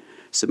between.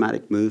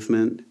 Somatic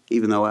movement,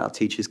 even though our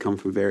teachers come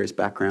from various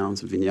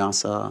backgrounds,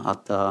 vinyasa,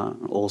 hatha,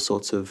 all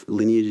sorts of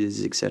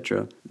lineages,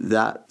 etc.,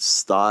 that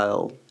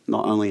style,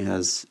 not only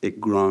has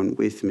it grown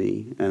with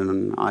me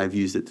and I've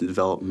used it to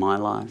develop my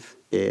life,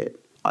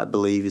 it, I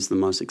believe, is the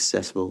most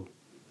accessible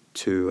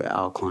to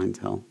our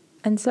clientele.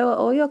 And so are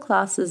all your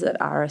classes at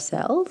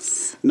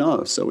RSLs?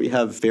 No, so we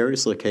have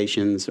various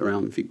locations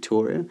around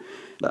Victoria,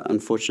 but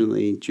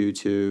unfortunately due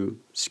to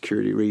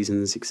security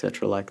reasons,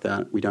 etc. like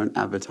that, we don't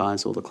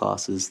advertise all the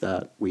classes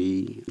that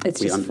we It's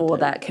just undertake. for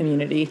that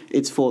community?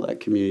 It's for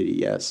that community,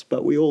 yes.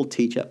 But we all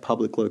teach at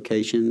public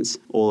locations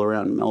all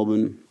around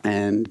Melbourne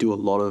and do a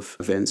lot of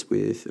events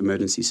with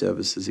emergency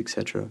services,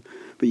 etc.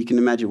 But you can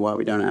imagine why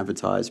we don't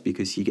advertise,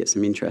 because you get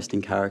some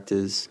interesting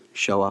characters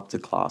show up to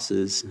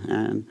classes,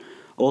 and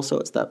also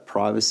it's that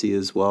privacy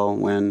as well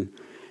when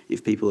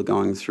if people are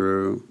going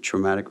through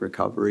traumatic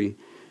recovery,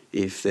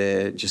 if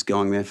they're just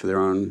going there for their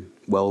own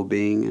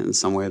well-being and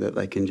somewhere that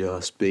they can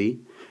just be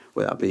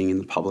without being in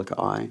the public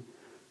eye,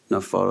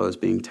 no photos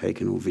being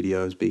taken or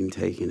videos being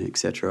taken,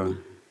 etc.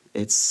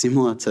 It's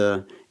similar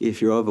to if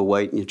you're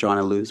overweight and you're trying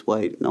to lose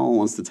weight. No one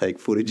wants to take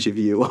footage of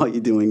you while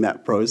you're doing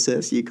that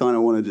process. You kind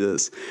of want to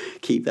just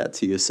keep that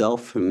to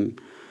yourself. And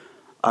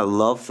I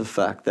love the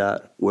fact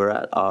that we're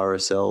at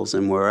RSLs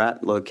and we're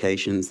at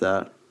locations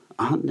that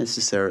aren't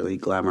necessarily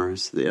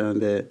glamorous.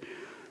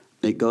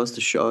 It goes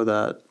to show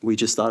that we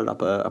just started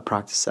up a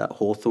practice at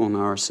Hawthorne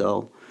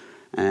RSL,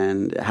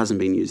 and it hasn't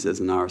been used as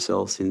an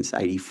RSL since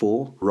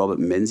 '84. Robert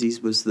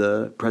Menzies was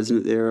the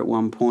president there at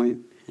one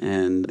point,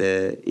 and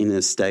they're in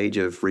a stage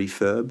of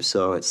refurb,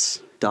 so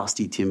it's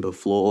dusty timber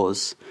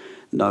floors,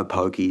 no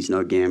pokies,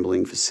 no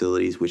gambling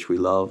facilities, which we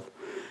love,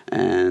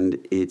 and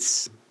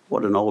it's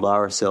what an old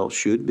RSL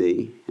should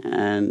be.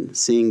 And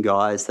seeing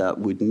guys that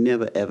would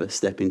never ever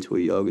step into a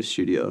yoga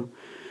studio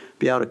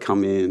be able to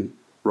come in,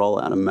 roll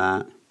out a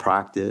mat,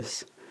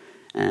 practice,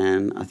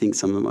 and I think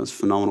some of the most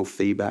phenomenal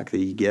feedback that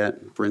you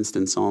get, for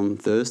instance, on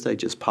Thursday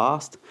just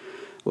past,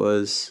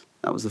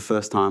 that was the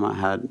first time I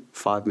had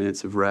 5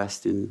 minutes of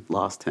rest in the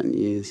last 10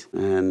 years,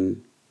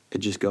 and it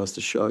just goes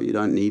to show you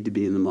don't need to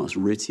be in the most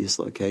ritziest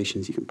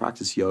locations. You can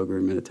practice yoga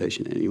and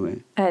meditation anywhere.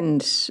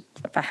 And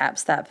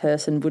perhaps that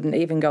person wouldn't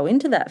even go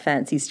into that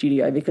fancy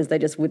studio because they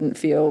just wouldn't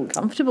feel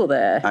comfortable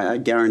there. I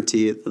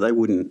guarantee it that they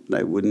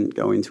wouldn't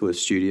go into a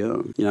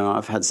studio. You know,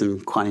 I've had some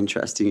quite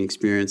interesting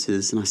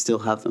experiences, and I still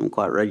have them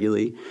quite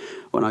regularly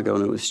when I go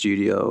into a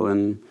studio,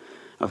 and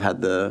I've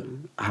had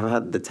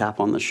the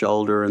tap on the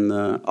shoulder and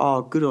the,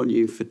 oh, good on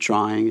you for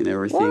trying and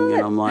everything. What?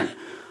 And I'm like,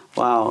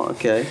 wow,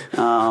 okay.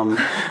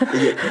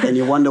 And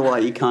you wonder why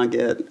you can't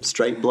get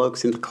straight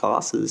blokes into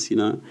classes, you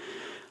know.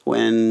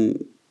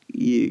 When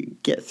you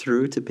get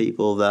through to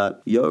people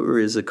that yoga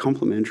is a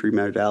complementary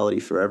modality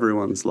for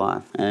everyone's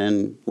life,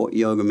 and what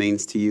yoga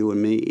means to you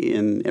and me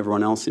and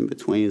everyone else in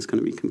between is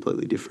going to be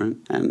completely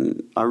different.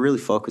 And I really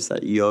focus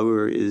that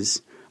yoga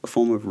is a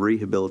form of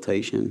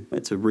rehabilitation.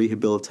 It's a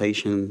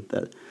rehabilitation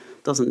that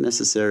doesn't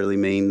necessarily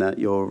mean that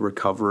you're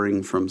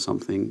recovering from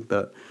something,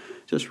 but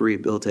just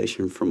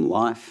rehabilitation from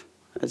life.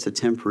 It's a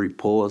temporary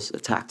pause, a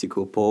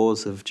tactical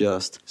pause of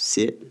just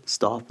sit,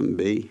 stop and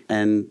be.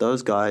 And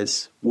those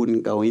guys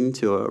wouldn't go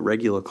into a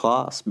regular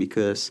class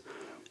because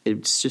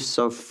it's just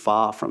so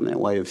far from their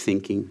way of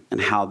thinking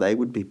and how they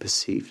would be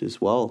perceived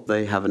as well.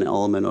 They have an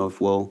element of,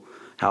 well,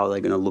 how are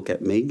they going to look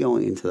at me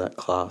going into that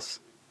class?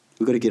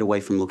 We've got to get away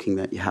from looking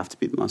that you have to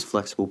be the most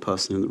flexible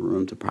person in the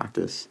room to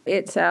practice.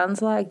 It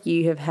sounds like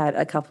you have had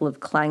a couple of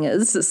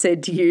clangers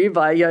said to you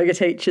by yoga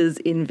teachers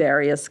in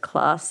various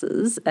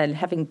classes, and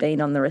having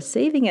been on the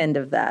receiving end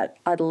of that,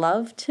 I'd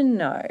love to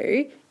know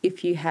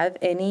if you have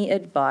any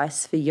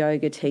advice for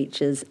yoga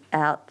teachers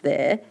out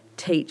there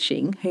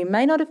teaching who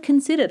may not have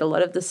considered a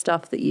lot of the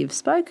stuff that you've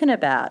spoken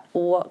about.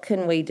 What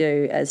can we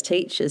do as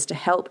teachers to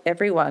help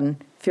everyone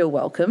feel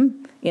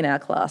welcome in our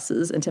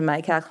classes and to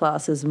make our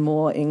classes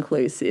more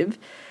inclusive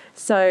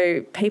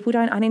so people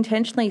don't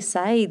unintentionally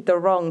say the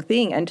wrong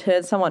thing and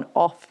turn someone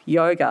off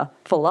yoga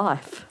for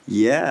life?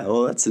 Yeah,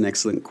 well, that's an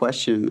excellent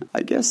question.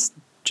 I guess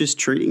just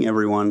treating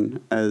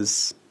everyone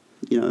as,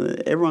 you know,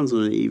 everyone's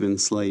on an even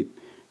slate,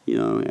 you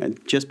know, and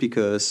just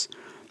because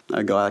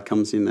a guy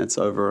comes in that's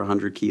over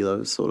 100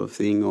 kilos sort of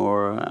thing,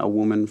 or a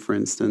woman, for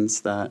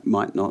instance, that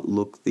might not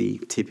look the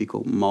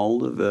typical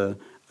mold of a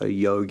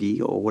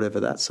yogi or whatever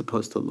that's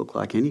supposed to look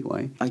like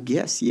anyway. I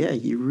guess, yeah,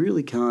 you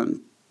really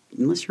can't,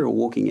 unless you're a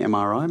walking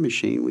MRI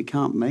machine, we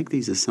can't make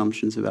these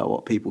assumptions about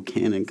what people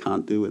can and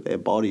can't do with their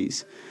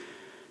bodies.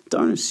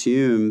 Don't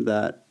assume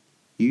that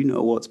you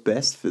know what's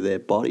best for their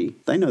body.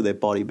 They know their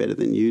body better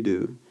than you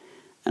do.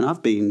 And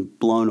I've been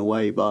blown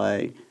away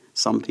by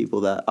some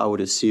people that I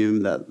would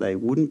assume that they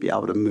wouldn't be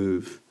able to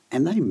move,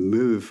 and they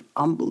move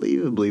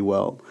unbelievably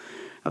well.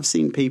 I've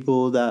seen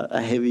people that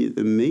are heavier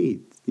than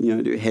me, you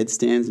know, do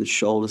headstands and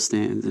shoulder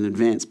stands and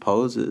advanced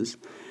poses,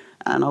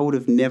 and I would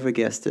have never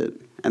guessed it.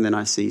 And then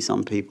I see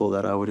some people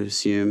that I would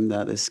assume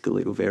that their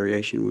skeletal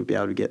variation would be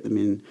able to get them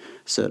in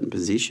certain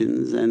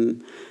positions,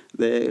 and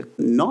they're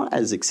not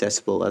as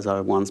accessible as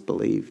I once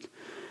believed.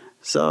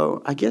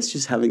 So I guess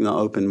just having the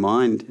open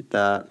mind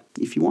that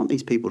if you want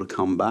these people to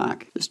come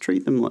back, just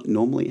treat them like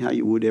normally how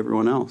you would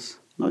everyone else.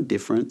 No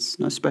difference,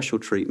 no special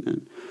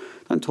treatment.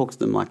 Don't talk to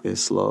them like they're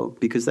slow,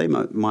 because they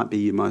might be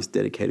your most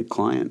dedicated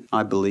client.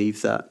 I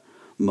believe that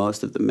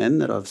most of the men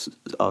that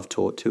I've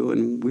taught to,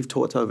 and we've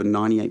taught to over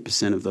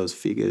 98% of those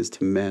figures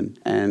to men,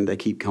 and they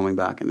keep coming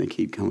back and they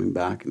keep coming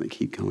back and they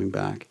keep coming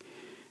back.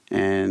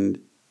 And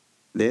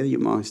they're your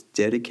most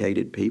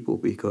dedicated people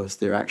because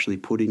they're actually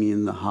putting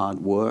in the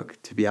hard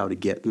work to be able to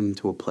get them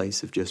to a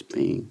place of just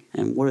being.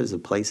 And what does a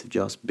place of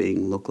just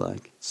being look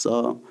like?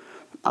 So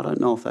I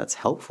don't know if that's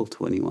helpful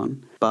to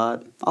anyone,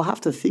 but I'll have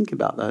to think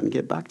about that and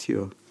get back to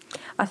you.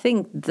 I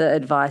think the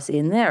advice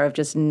in there of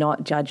just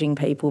not judging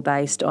people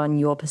based on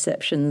your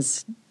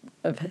perceptions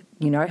of,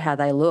 you know, how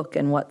they look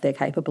and what they're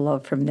capable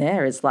of from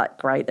there is like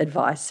great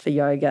advice for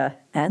yoga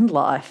and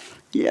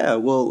life. Yeah,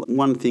 well,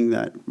 one thing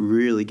that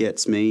really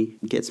gets me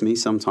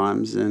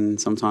sometimes, and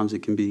sometimes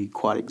it can be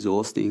quite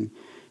exhausting,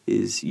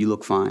 is you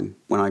look fine.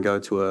 When I go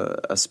to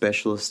a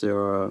specialist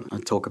or I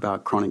talk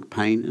about chronic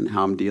pain and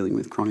how I'm dealing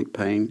with chronic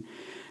pain,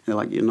 they're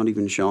like, you're not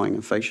even showing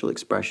a facial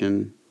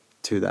expression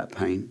to that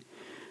pain.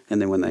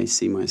 And then when they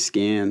see my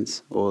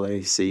scans or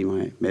they see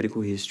my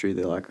medical history,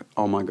 they're like,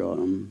 oh my God,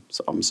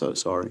 I'm so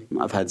sorry.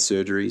 I've had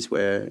surgeries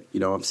where, you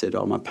know, I've said,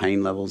 oh, my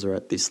pain levels are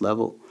at this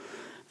level.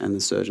 And the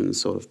surgeon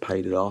sort of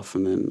paid it off.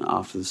 And then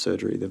after the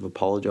surgery, they've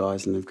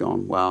apologised and they've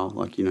gone, wow,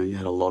 like, you know, you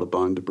had a lot of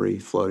bone debris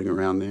floating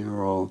around there,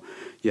 or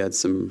you had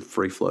some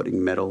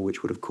free-floating metal,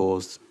 which would have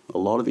caused a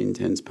lot of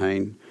intense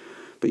pain,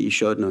 but you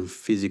showed no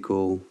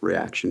physical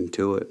reaction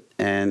to it.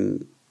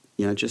 And,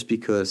 you know, just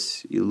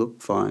because you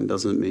look fine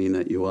doesn't mean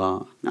that you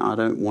are. Now, I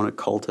don't want to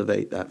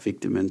cultivate that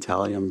victim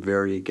mentality. I'm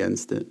very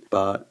against it.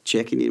 But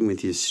checking in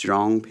with your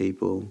strong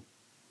people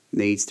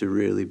needs to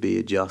really be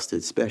adjusted,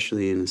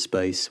 especially in a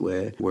space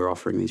where we're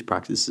offering these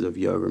practices of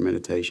yoga and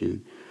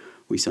meditation.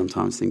 We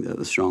sometimes think that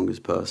the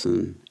strongest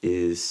person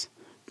is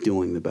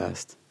doing the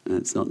best, and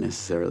it's not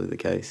necessarily the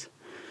case.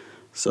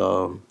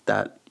 So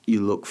that you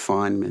look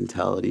fine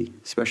mentality,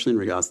 especially in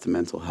regards to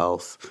mental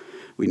health,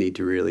 we need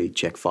to really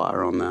check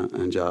fire on that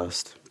and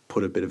just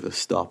put a bit of a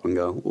stop and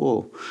go,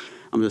 oh,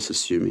 I'm just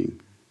assuming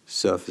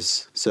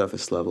surface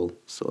level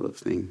sort of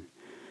thing.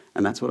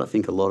 And that's what I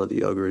think a lot of the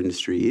yoga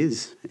industry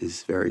is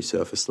very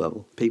surface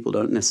level. People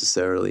don't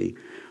necessarily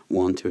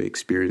want to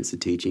experience the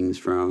teachings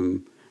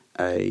from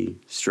a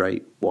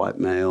straight white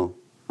male,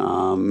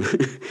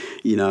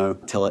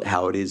 tell it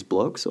how it is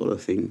bloke sort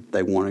of thing.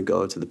 They want to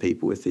go to the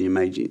people with the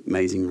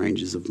amazing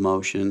ranges of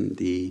motion,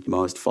 the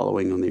most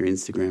following on their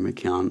Instagram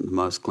account, the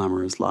most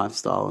glamorous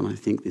lifestyle. And I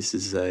think this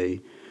is a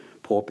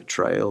poor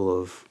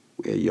portrayal of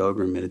where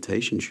yoga and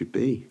meditation should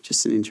be.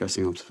 Just an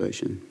interesting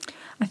observation.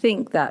 I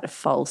think that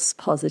false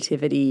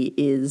positivity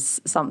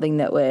is something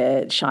that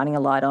we're shining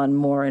a light on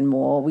more and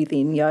more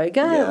within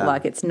yoga. Yeah.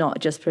 Like, it's not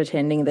just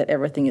pretending that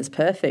everything is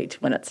perfect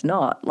when it's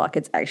not. Like,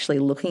 it's actually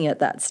looking at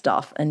that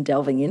stuff and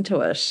delving into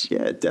it.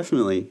 Yeah,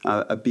 definitely.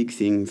 A big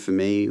thing for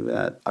me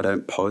that I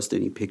don't post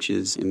any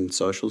pictures in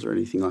socials or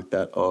anything like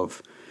that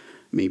of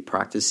me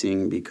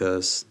practicing,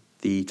 because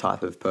the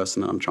type of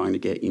person that I'm trying to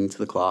get into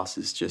the class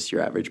is just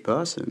your average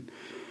person.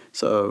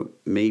 So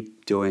me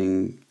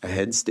doing a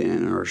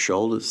headstand or a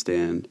shoulder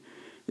stand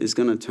is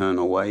going to turn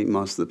away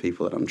most of the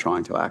people that I'm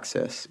trying to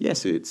access.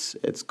 Yes,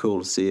 it's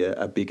cool to see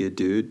a bigger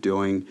dude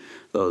doing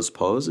those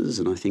poses,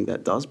 and I think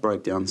that does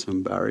break down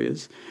some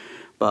barriers.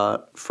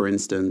 But, for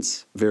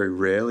instance, very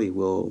rarely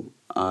will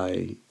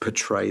I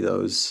portray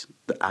the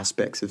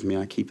aspects of me.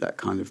 I keep that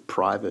kind of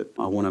private.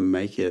 I want to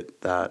make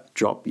it that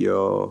drop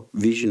your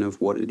vision of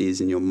what it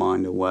is in your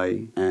mind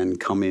away and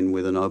come in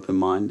with an open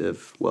mind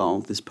of,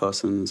 well, this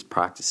person's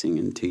practicing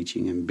and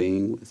teaching and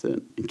being with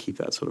it, and keep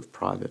that sort of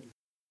private.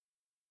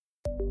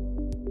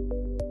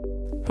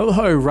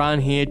 Hello,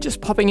 Ran here,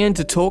 just popping in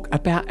to talk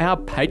about our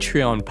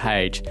Patreon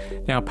page.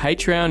 Now,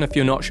 Patreon, if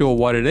you're not sure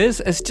what it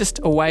is just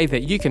a way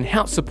that you can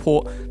help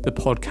support the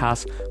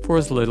podcast for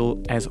as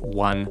little as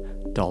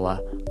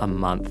 $1 a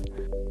month.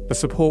 The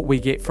support we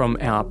get from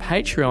our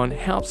Patreon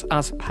helps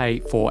us pay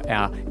for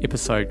our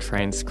episode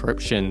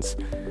transcriptions.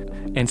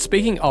 And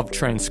speaking of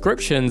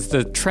transcriptions,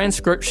 the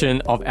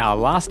transcription of our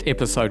last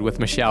episode with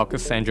Michelle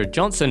Cassandra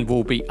Johnson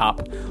will be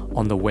up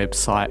on the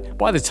website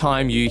by the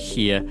time you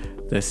hear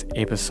this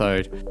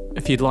episode.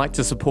 If you'd like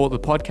to support the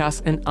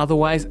podcast in other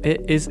ways,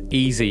 it is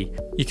easy.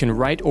 You can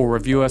rate or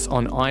review us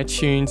on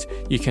iTunes.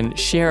 You can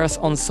share us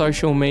on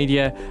social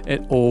media.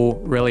 It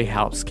all really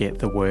helps get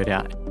the word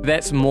out.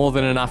 That's more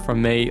than enough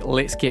from me.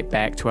 Let's get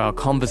back to our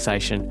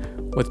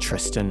conversation with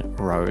Tristan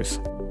Rose.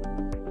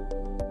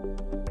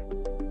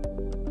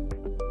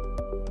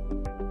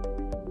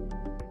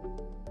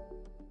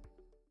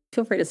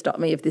 Feel free to stop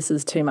me if this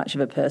is too much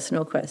of a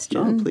personal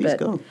question. No, please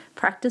go.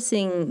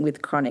 Practicing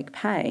with chronic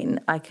pain,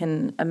 I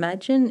can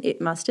imagine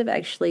it must have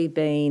actually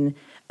been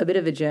a bit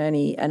of a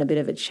journey and a bit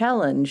of a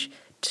challenge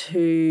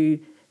to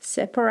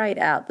separate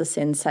out the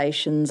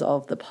sensations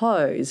of the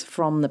pose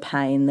from the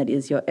pain that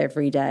is your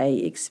everyday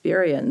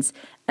experience,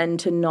 and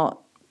to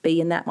not be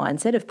in that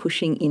mindset of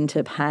pushing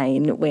into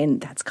pain when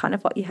that's kind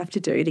of what you have to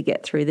do to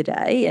get through the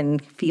day,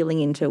 and feeling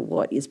into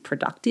what is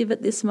productive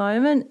at this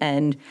moment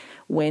and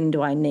when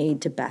do I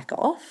need to back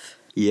off.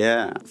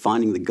 Yeah,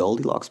 finding the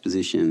Goldilocks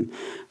position,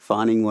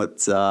 finding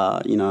what's,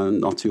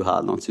 not too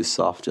hard, not too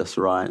soft, just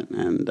right.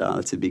 And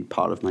it's a big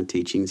part of my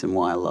teachings and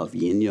why I love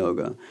yin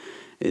yoga,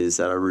 is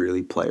that I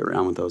really play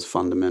around with those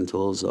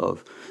fundamentals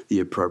of the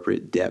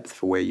appropriate depth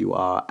for where you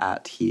are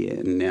at here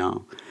and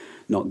now.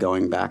 Not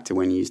going back to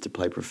when you used to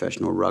play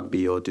professional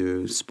rugby or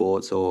do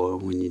sports, or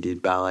when you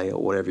did ballet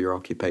or whatever your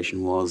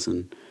occupation was,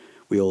 and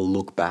we all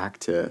look back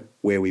to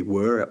where we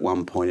were at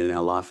one point in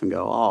our life and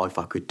go, oh, if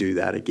I could do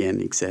that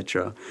again,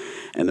 etc.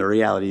 And the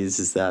reality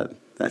is that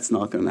that's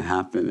not going to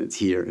happen. It's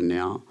here and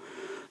now.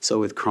 So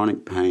with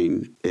chronic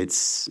pain,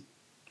 it's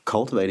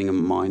cultivating a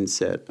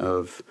mindset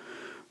of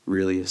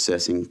really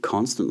assessing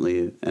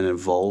constantly and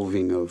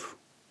evolving of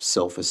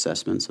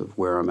self-assessments of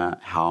where I'm at,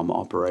 how I'm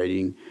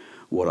operating,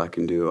 what I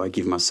can do. I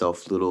give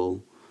myself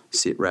little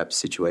sit-rep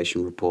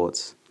situation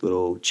reports,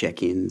 little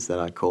check-ins that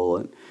I call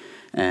it,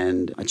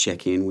 and I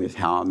check in with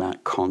how I'm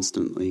at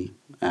constantly,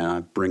 and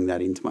I bring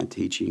that into my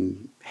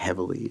teaching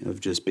heavily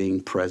of just being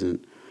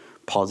present,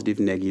 positive,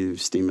 negative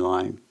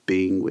stimuli,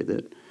 being with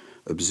it,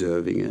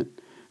 observing it,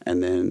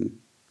 and then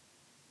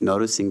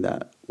noticing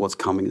that what's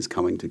coming is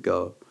coming to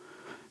go.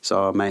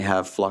 So I may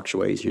have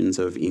fluctuations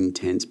of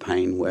intense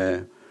pain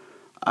where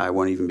I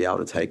won't even be able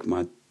to take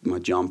my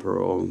jumper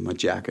or my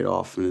jacket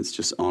off, and it's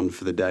just on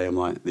for the day. I'm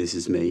like, this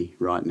is me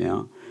right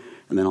now.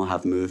 And then I'll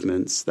have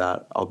movements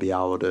that I'll be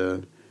able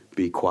to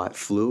be quite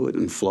fluid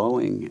and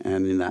flowing,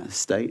 and in that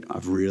state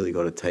I've really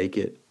got to take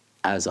it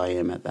as I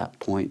am at that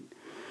point.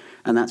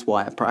 And that's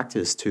why I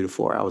practice 2 to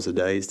 4 hours a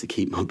day, is to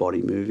keep my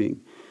body moving.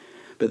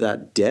 But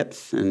that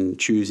depth and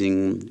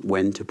choosing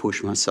when to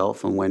push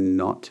myself and when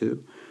not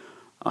to,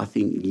 I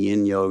think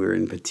yin yoga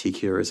in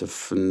particular is a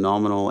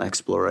phenomenal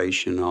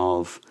exploration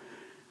of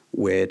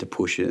where to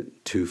push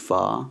it too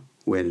far,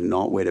 where to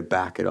not, where to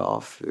back it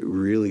off. It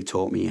really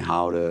taught me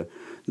how to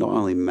not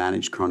only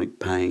manage chronic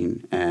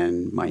pain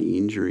and my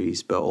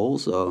injuries, but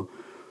also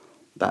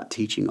that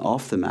teaching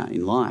off the mat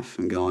in life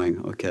and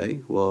going,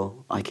 okay,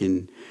 well, I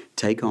can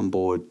take on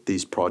board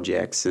these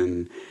projects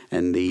and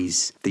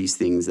these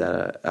things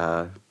that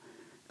are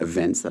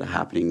events that are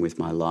happening with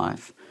my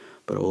life,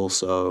 but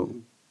also,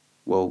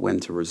 well, when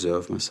to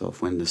reserve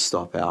myself, when to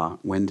stop out,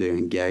 when to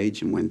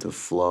engage and when to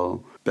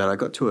flow. But I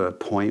got to a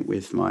point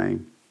with my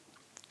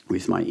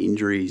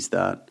injuries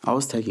that I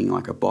was taking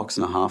like a box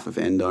and a half of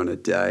endone a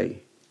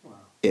day,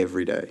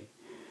 every day.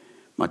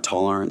 My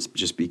tolerance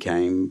just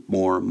became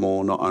more and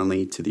more, not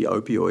only to the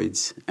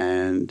opioids,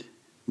 and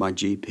my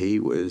GP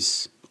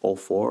was all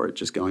for it,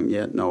 just going,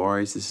 yeah, no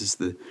worries, this is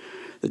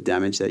the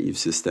damage that you've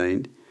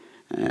sustained,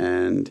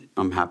 and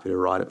I'm happy to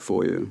write it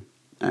for you.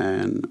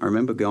 And I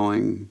remember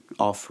going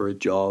off for a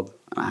job,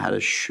 and I had a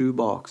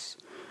shoebox,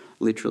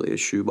 literally a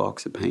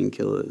shoebox of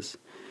painkillers,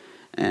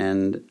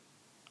 and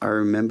I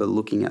remember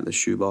looking at the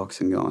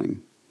shoebox and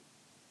going,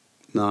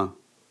 no,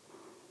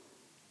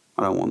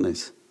 I don't want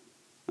this.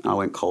 I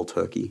went cold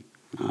turkey.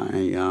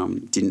 I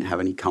didn't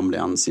have any come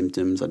down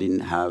symptoms. I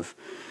didn't have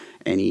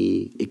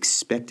any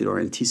expected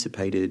or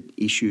anticipated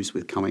issues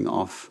with coming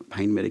off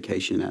pain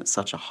medication at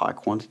such a high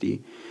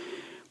quantity.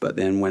 But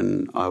then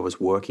when I was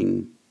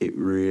working, it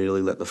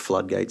really let the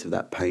floodgates of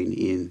that pain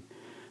in.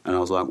 And I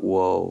was like,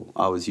 whoa,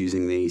 I was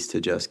using these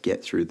to just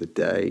get through the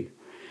day.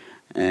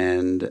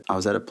 And I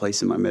was at a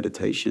place in my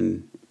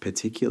meditation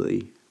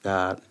particularly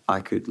that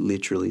I could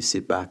literally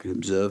sit back and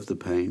observe the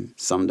pain.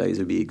 Some days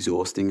it would be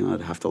exhausting and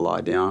I'd have to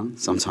lie down.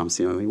 Sometimes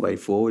the only way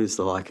forward is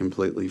to lie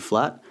completely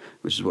flat,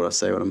 which is what I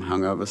say when I'm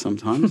hungover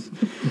sometimes.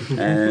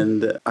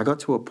 And I got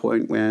to a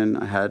point when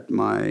I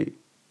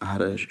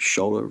had a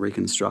shoulder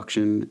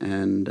reconstruction,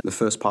 and the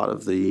first part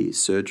of the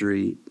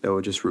surgery, they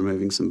were just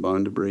removing some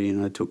bone debris,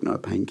 and I took no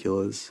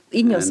painkillers.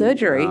 In your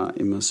surgery?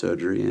 In my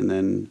surgery, and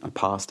then I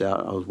passed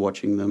out. I was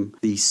watching them.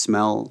 The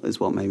smell is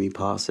what made me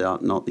pass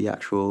out, not the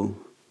actual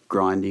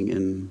grinding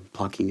and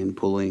plucking and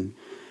pulling.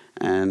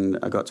 And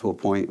I got to a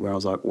point where I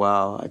was like,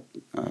 wow,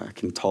 I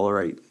can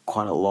tolerate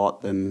quite a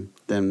lot than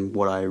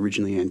what I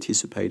originally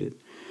anticipated.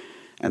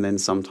 And then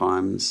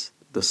sometimes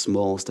the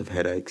smallest of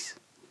headaches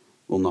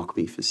will knock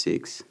me for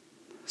 6.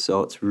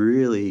 So it's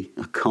really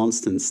a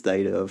constant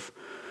state of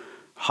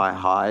high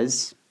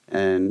highs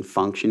and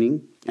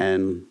functioning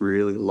and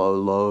really low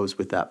lows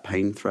with that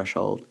pain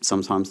threshold.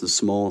 Sometimes the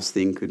smallest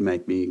thing could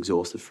make me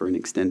exhausted for an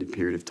extended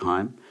period of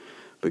time.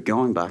 But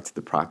going back to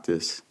the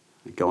practice,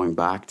 going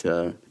back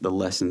to the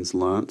lessons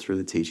learnt through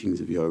the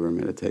teachings of yoga and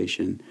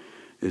meditation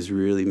has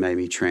really made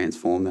me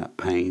transform that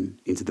pain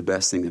into the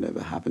best thing that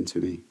ever happened to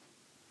me.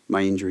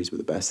 My injuries were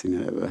the best thing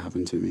that ever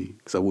happened to me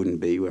because I wouldn't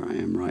be where I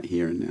am right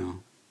here and now.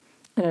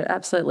 And it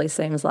absolutely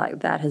seems like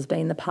that has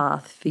been the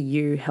path for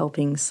you,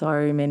 helping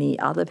so many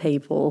other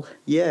people.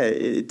 Yeah,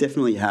 it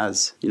definitely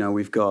has. You know,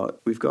 we've got.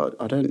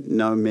 I don't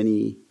know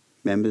many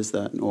members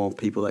or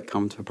people that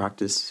come to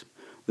practice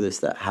with us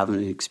that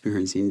haven't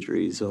experienced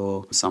injuries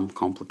or some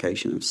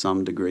complication of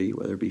some degree,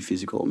 whether it be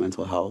physical or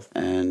mental health.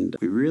 And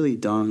we really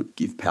don't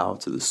give power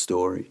to the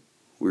story.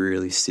 We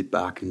really sit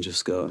back and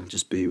just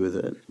be with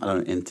it. I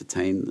don't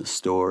entertain the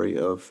story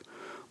of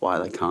why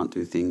they can't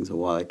do things or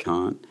why they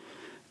can't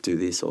do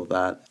this or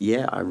that.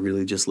 Yeah, I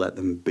really just let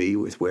them be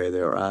with where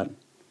they're at.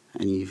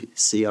 And you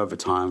see over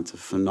time, it's a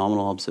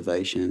phenomenal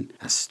observation,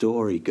 a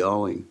story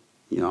going.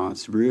 You know,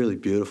 it's really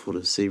beautiful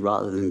to see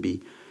rather than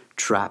be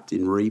trapped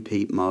in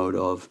repeat mode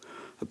of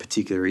a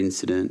particular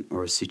incident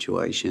or a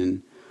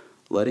situation,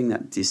 letting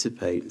that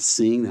dissipate,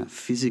 seeing that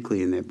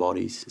physically in their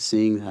bodies,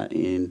 seeing that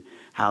in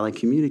how they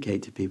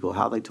communicate to people,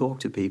 how they talk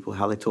to people,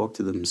 how they talk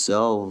to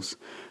themselves,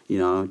 you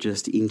know,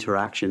 just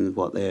interaction,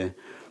 what they're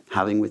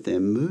having with their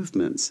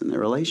movements and their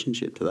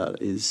relationship to that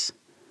is,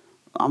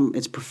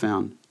 it's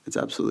profound. It's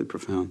absolutely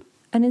profound.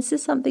 And is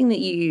this something that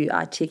you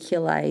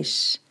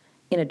articulate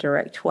in a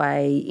direct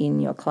way in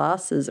your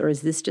classes, or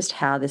is this just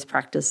how this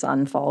practice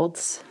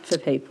unfolds for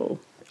people?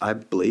 I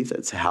believe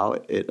that's how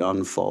it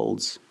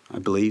unfolds. I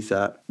believe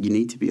that you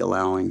need to be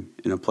allowing,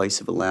 in a place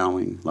of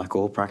allowing, like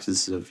all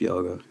practices of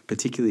yoga,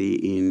 particularly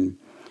in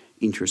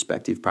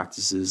introspective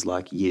practices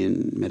like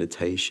yin,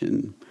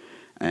 meditation,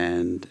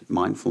 and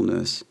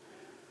mindfulness.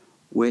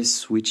 We're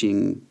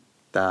switching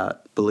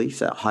that belief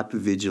that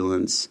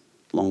hypervigilance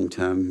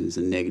long-term is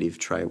a negative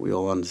trait. We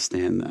all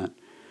understand that.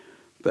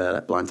 But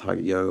at Blind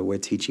Tiger Yoga, we're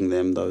teaching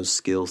them those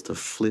skills to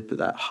flip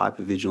that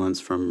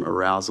hypervigilance from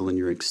arousal in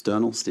your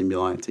external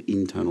stimuli to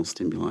internal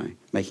stimuli,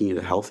 making it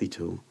a healthy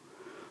tool.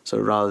 So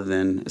rather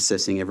than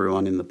assessing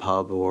everyone in the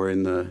pub or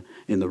in the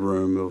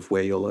room of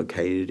where you're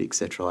located,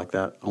 etc. like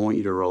that, I want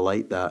you to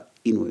relate that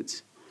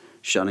inwards,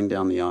 shutting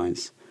down the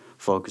eyes,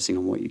 focusing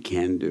on what you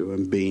can do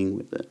and being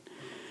with it.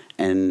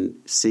 And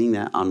seeing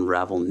that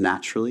unravel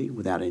naturally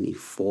without any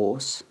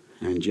force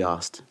and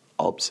just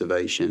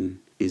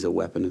observation is a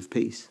weapon of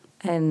peace.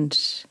 And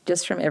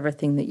just from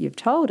everything that you've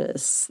told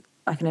us,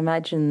 I can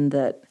imagine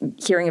that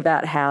hearing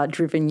about how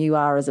driven you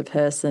are as a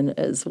person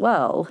as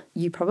well,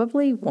 you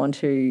probably want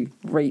to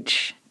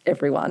reach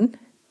everyone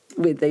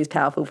with these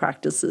powerful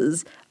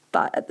practices,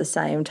 but at the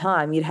same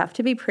time, you'd have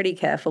to be pretty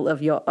careful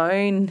of your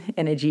own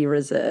energy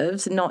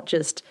reserves, not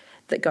just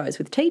that goes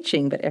with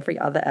teaching, but every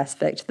other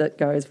aspect that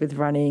goes with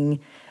running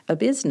a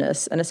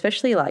business, and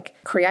especially like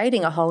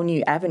creating a whole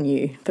new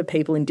avenue for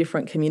people in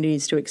different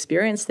communities to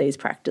experience these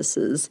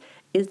practices.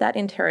 Is that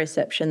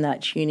interoception,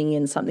 that tuning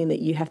in, something that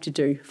you have to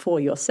do for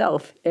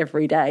yourself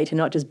every day to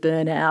not just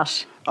burn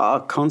out?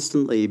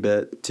 Constantly,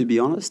 but to be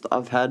honest,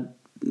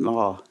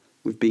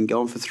 we've been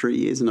going for 3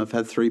 years and I've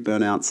had 3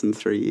 burnouts in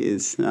 3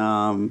 years.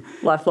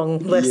 Lifelong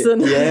lesson.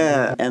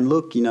 Yeah. And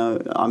look,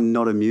 I'm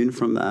not immune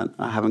from that.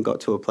 I haven't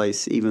got to a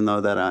place, even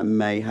though that I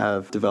may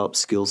have developed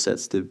skill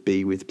sets to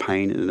be with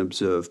pain and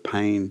observe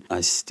pain,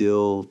 I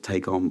still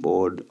take on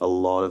board a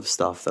lot of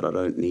stuff that I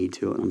don't need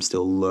to. And I'm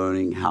still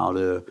learning how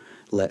to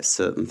let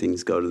certain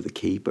things go to the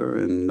keeper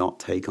and not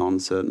take on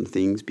certain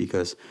things,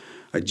 because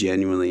I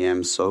genuinely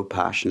am so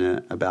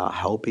passionate about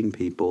helping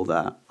people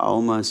that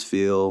I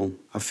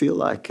feel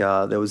like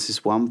there was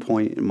this one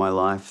point in my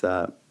life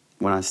that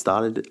when I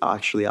started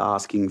actually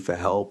asking for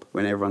help,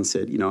 when everyone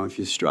said, if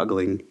you're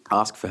struggling,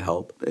 ask for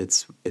help.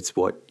 It's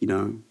what,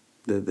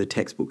 the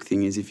textbook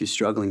thing is, if you're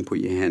struggling, put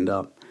your hand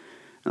up.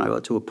 And I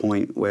got to a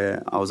point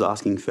where I was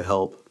asking for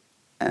help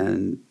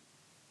and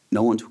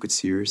no one took it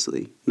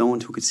seriously. No one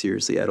took it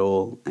seriously at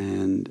all.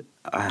 And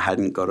I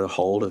hadn't got a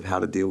hold of how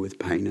to deal with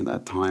pain at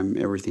that time.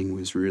 Everything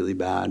was really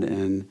bad.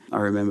 And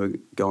I remember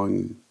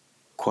going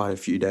quite a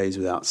few days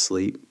without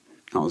sleep.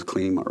 I was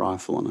cleaning my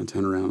rifle and I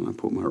turned around and I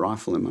put my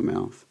rifle in my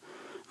mouth.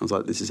 I was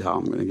like, this is how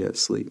I'm going to get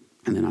sleep.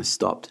 And then I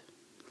stopped.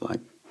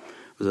 It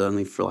was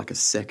only for like a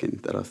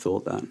second that I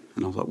thought that.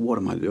 And I was like, what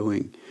am I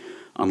doing?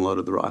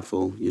 Unloaded the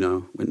rifle,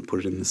 went and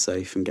put it in the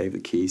safe and gave the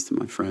keys to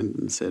my friend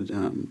and said,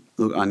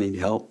 look, I need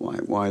help.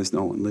 Why is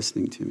no one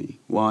listening to me?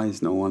 Why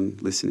is no one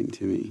listening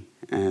to me?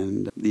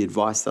 And the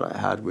advice that I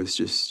had was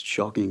just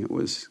shocking. It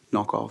was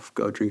knock off,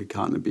 go drink a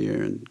carton of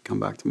beer and come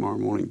back tomorrow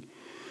morning.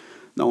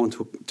 No one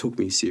took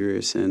me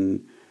serious.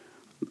 And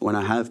when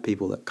I have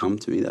people that come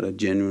to me that are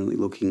genuinely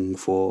looking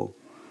for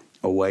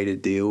a way to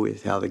deal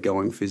with how they're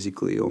going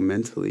physically or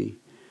mentally,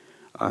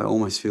 I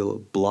almost feel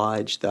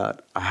obliged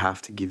that I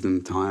have to give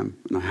them time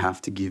and I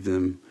have to give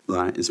them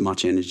as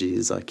much energy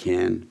as I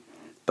can,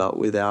 but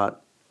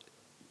without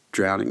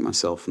drowning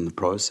myself in the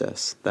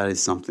process. That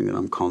is something that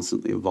I'm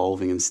constantly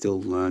evolving and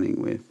still learning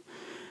with.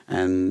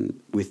 And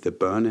with the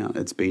burnout,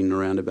 it's been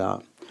around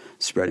about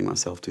spreading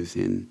myself too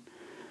thin.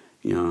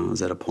 I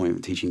was at a point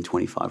of teaching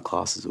 25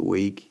 classes a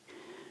week,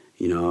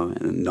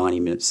 and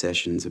 90-minute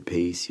sessions a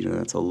piece.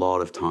 That's a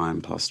lot of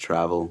time plus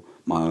travel,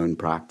 my own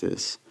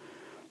practice.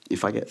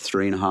 If I get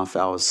 3.5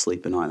 hours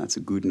sleep a night, that's a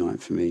good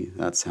night for me.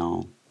 That's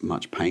how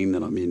much pain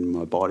that I'm in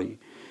my body.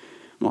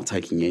 I'm not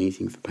taking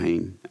anything for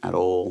pain at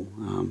all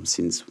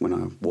since when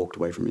I walked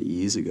away from it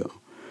years ago.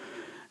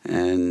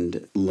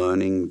 And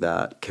learning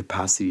that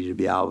capacity to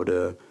be able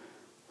to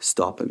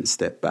stop and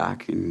step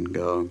back and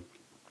go,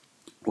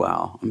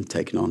 wow, I'm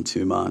taking on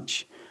too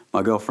much.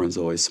 My girlfriend's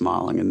always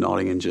smiling and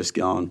nodding and just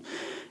going,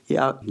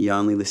 yeah, you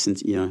only listen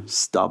to,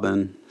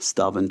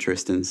 stubborn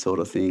Tristan sort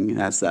of thing.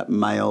 That's that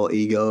male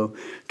ego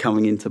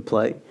coming into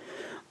play.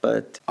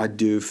 But I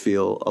do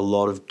feel a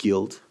lot of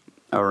guilt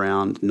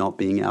around not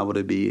being able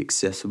to be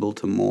accessible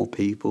to more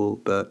people,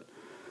 but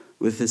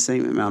with the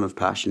same amount of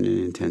passion and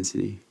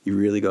intensity. You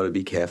really got to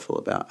be careful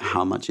about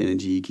how much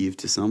energy you give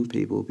to some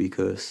people,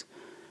 because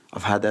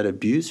I've had that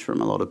abuse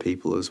from a lot of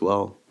people as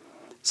well.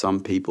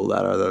 Some people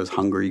that are those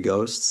hungry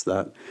ghosts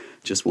that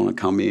just want to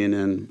come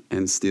in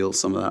and steal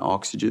some of that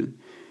oxygen.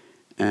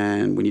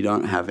 And when you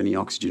don't have any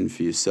oxygen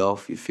for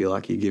yourself, you feel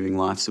like you're giving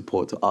life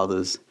support to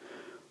others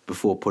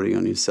before putting it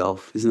on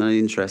yourself. Isn't that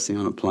interesting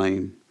on a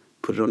plane?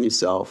 Put it on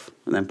yourself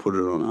and then put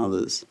it on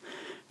others.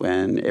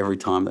 When every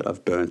time that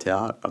I've burnt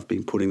out, I've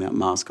been putting that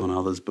mask on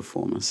others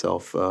before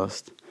myself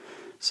first.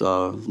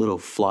 So little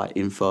flight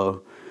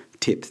info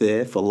tip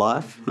there for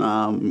life,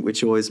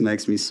 which always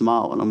makes me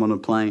smile when I'm on a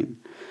plane.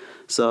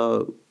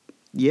 So,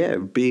 yeah,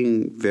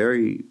 being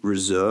very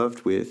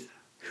reserved with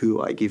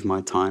who I give my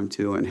time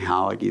to and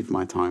how I give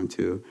my time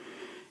to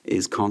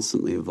is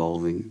constantly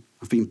evolving.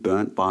 I've been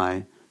burnt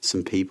by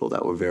some people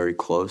that were very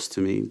close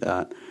to me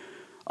that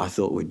I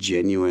thought were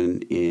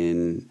genuine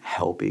in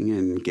helping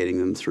and getting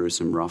them through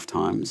some rough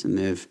times, and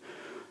they've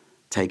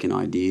taken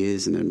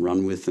ideas and then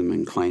run with them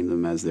and claimed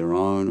them as their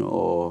own,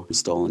 or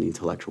stolen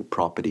intellectual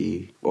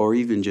property, or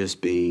even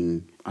just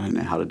being, I don't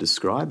know how to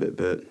describe it,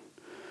 but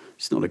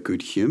it's not a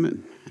good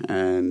human.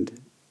 And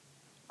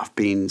I've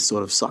been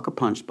sort of sucker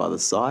punched by the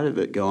side of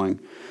it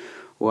going,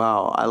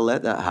 wow, I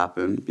let that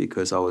happen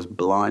because I was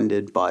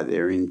blinded by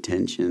their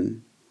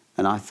intention.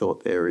 And I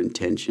thought their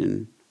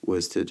intention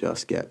was to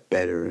just get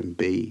better and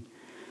be.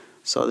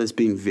 So there's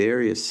been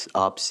various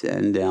ups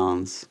and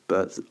downs,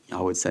 but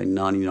I would say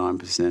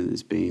 99%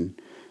 has been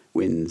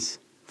wins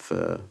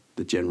for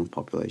the general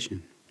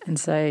population. And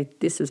so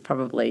this is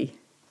probably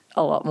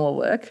a lot more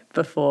work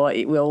before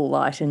it will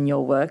lighten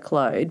your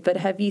workload. But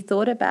have you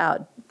thought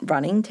about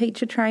running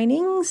teacher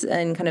trainings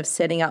and kind of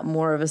setting up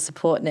more of a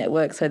support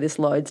network so this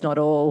load's not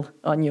all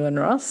on you and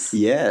Ross?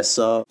 Yeah,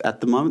 so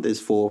at the moment there's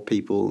 4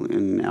 people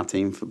in our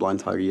team for Blind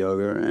Tiger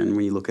Yoga, and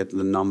when you look at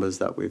the numbers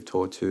that we've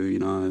taught to, you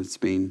know, it's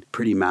been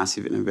pretty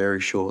massive in a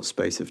very short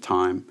space of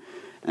time.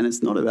 And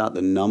it's not about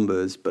the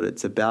numbers, but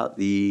it's about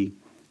the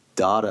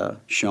data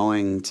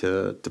showing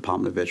to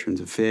Department of Veterans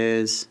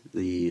Affairs,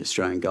 the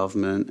Australian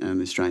Government and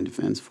the Australian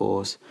Defence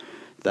Force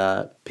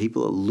that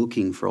people are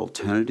looking for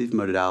alternative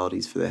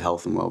modalities for their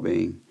health and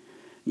well-being.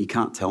 You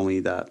can't tell me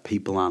that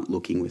people aren't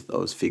looking with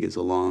those figures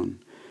alone.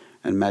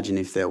 And imagine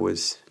if there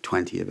was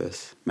 20 of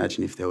us.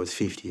 Imagine if there was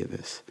 50 of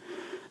us.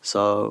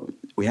 So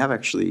we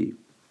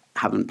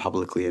haven't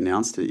publicly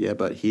announced it yet,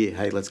 but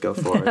hey, let's go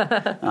for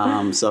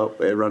it. So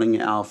we're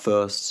running our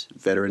first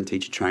veteran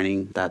teacher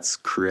training that's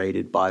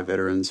created by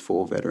veterans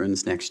for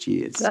veterans next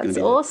year. It's That's gonna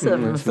be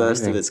awesome. the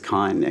first of its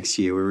kind next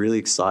year. We're really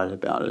excited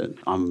about it.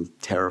 I'm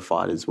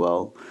terrified as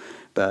well.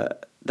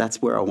 But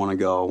that's where I want to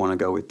go. I want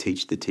to go with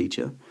Teach the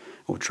Teacher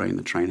or Train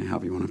the Trainer,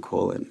 however you want to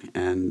call it.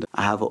 And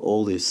I have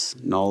all this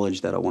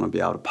knowledge that I want to be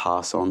able to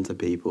pass on to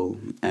people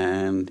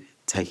and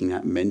taking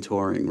that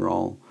mentoring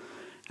role.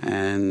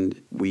 And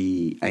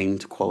we aim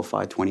to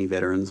qualify 20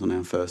 veterans on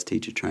our first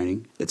teacher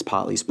training. It's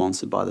partly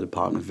sponsored by the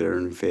Department of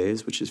Veteran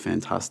Affairs, which is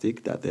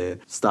fantastic that they're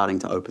starting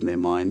to open their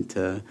mind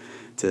to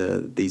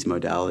these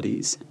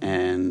modalities.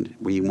 And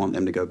we want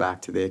them to go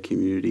back to their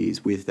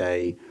communities with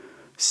a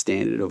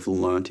standard of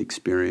learnt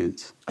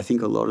experience. I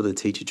think a lot of the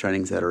teacher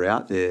trainings that are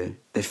out there,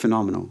 they're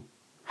phenomenal.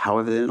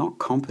 However, they're not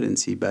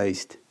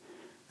competency-based.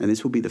 And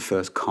this will be the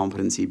first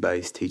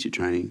competency-based teacher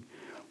training.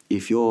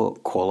 If you're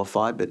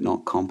qualified but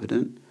not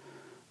competent,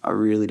 I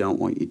really don't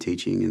want you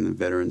teaching in the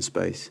veteran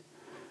space.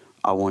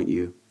 I want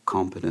you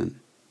competent.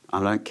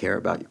 I don't care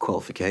about your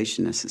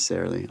qualification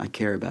necessarily. I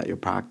care about your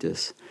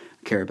practice.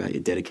 I care about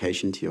your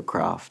dedication to your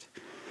craft.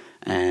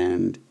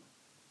 And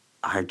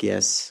I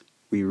guess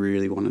we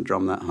really want to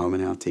drum that home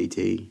in our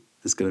TT.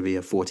 There's going to be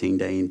a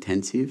 14-day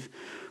intensive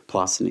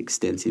plus an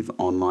extensive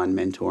online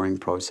mentoring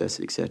process,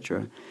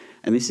 etc.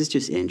 And this is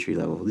just entry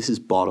level. This is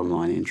bottom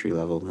line entry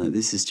level.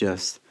 This is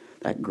just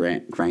that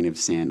grain of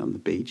sand on the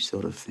beach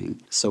sort of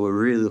thing. So we're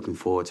really looking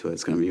forward to it.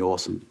 It's going to be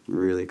awesome. We're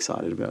really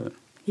excited about it.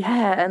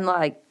 Yeah,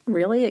 and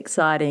really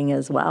exciting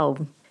as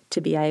well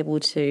to be able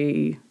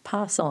to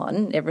pass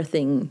on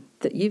everything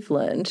that you've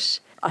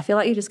learned. I feel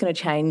like you're just going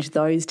to change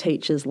those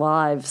teachers'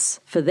 lives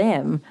for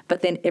them,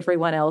 but then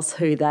everyone else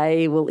who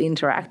they will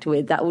interact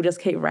with, that will just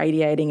keep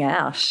radiating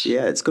out.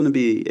 Yeah, it's going to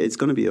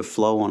be a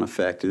flow-on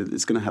effect.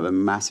 It's going to have a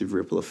massive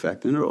ripple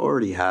effect, and it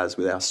already has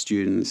with our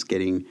students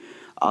getting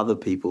other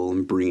people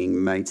and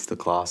bringing mates to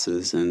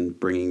classes and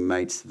bringing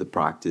mates to the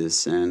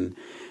practice and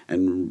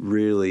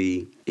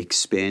really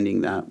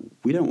expanding that.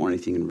 We don't want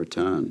anything in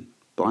return.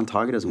 Blind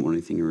Tiger doesn't want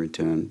anything in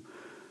return.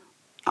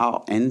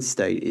 Our end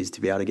state is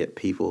to be able to get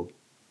people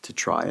to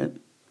try it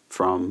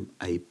from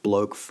a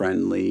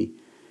bloke-friendly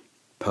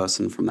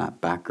person from that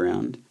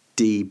background,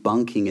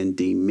 debunking and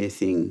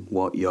demything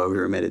what yoga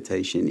or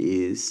meditation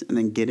is, and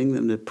then getting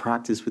them to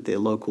practice with their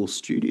local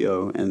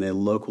studio and their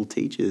local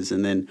teachers,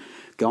 and then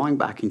going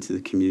back into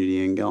the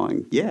community and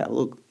going, yeah,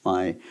 look,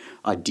 my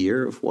idea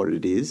of what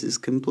it is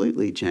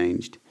completely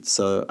changed.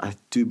 So I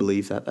do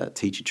believe that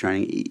teacher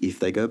training, if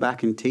they go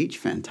back and teach,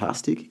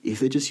 fantastic. If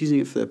they're just using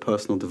it for their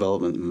personal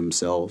development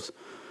themselves,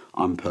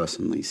 I'm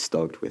personally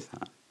stoked with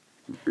that.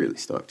 Really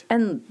stoked.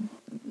 And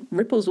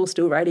ripples will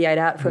still radiate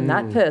out from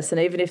that person,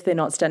 even if they're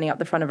not standing up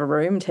the front of a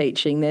room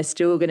teaching. They're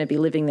still going to be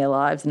living their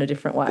lives in a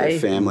different way. Their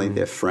family,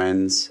 their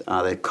friends,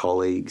 their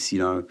colleagues,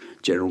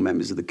 general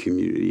members of the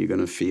community are going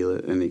to feel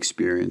it and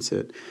experience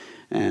it.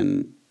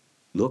 And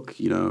look,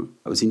 it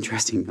was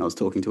interesting. I was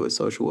talking to a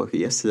social worker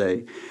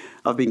yesterday.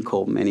 I've been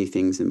called many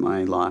things in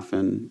my life,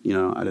 and,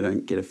 I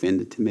don't get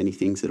offended to many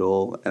things at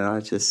all. And I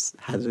just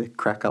had to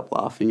crack up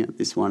laughing at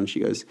this one.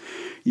 She goes,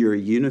 "You're a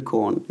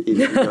unicorn in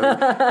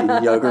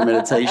yoga and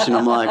meditation."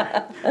 I'm like,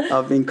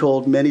 I've been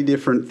called many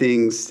different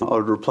things. I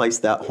would replace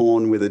that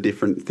horn with a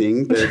different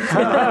thing, but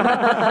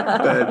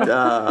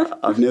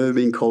I've never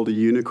been called a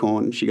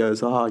unicorn. She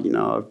goes,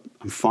 I'm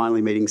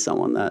finally meeting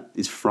someone that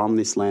is from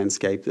this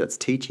landscape that's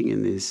teaching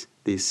in this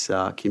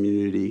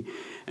community,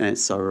 and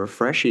it's so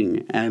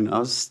refreshing. And I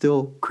was still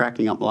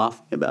cracking up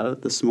laughing about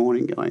it this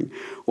morning, going,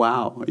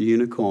 wow, a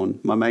unicorn.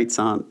 My mates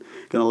aren't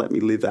going to let me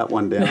live that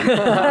one down.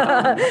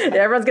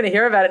 Everyone's going to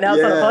hear about it now.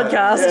 It's on a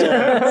podcast.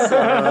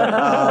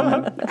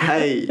 Yeah. So,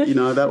 hey,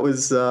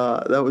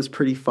 that was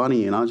pretty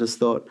funny, and I just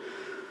thought,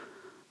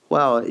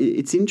 wow,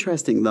 it's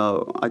interesting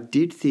though. I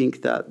did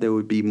think that there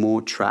would be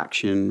more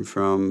traction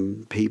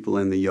from people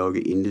in the yoga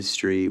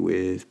industry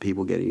with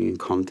people getting in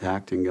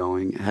contact and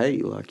going,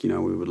 hey,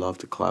 we would love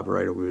to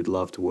collaborate, or we would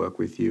love to work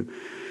with you.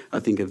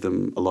 I think a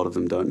lot of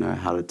them don't know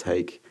how to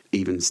take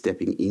even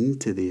stepping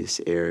into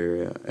this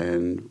area.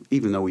 And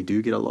even though we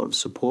do get a lot of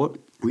support,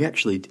 we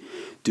actually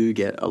do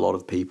get a lot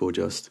of people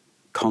just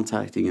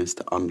contacting us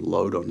to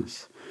unload on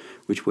us,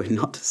 which we're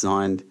not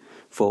designed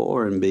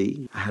for. And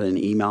B, I had an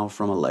email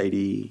from a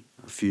lady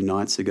a few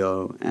nights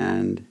ago,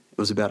 and it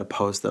was about a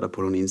post that I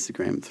put on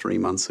Instagram 3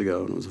 months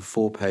ago, and it was a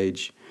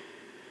 4-page,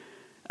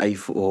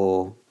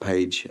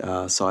 A4-page,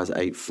 size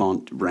 8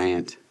 font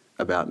rant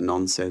about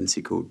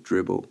nonsensical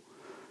dribble.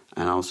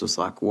 And I was just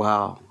like,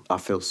 wow, I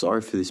feel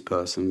sorry for this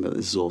person, but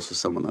this is also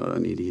someone that I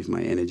don't need to give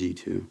my energy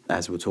to,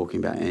 as we're talking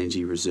about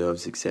energy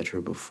reserves,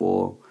 etc.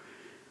 before.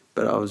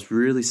 But I was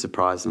really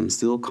surprised, and I'm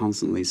still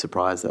constantly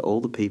surprised, that all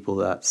the people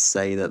that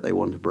say that they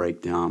want to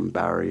break down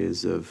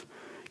barriers of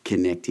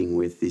connecting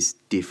with this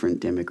different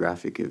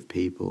demographic of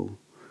people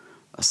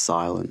are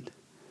silent.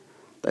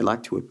 They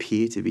like to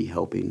appear to be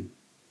helping,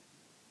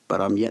 but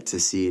I'm yet to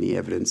see any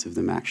evidence of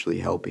them actually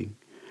helping.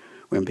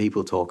 When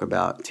people talk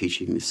about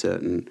teaching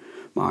certain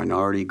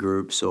minority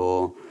groups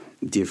or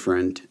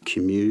different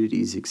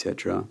communities,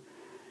 etc.,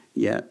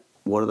 yet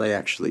what are they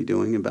actually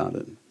doing about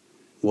it?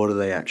 What are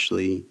they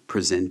actually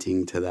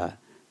presenting to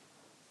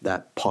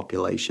that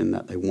population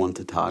that they want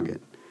to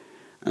target?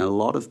 And a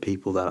lot of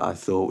people that I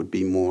thought would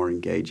be more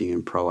engaging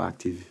and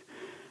proactive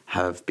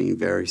have been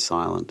very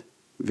silent,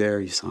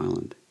 very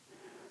silent.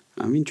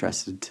 I'm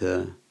interested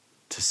to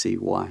see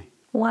why.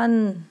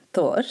 One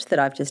thought that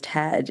I've just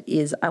had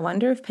is I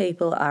wonder if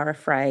people are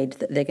afraid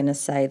that they're going to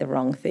say the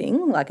wrong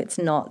thing, like it's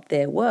not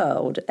their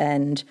world,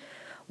 and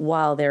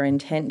while their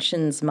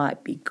intentions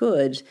might be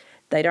good,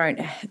 they don't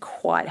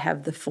quite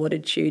have the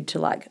fortitude to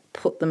like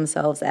put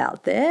themselves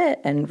out there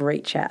and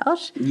reach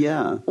out.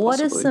 Yeah. What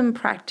are possibly. some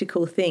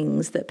practical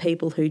things that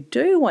people who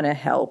do want to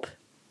help,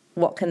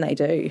 what can they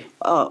do?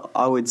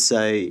 I would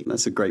say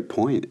that's a great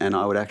point, and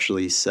I would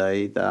actually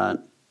say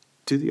that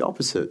do the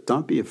opposite.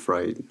 Don't be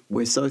afraid.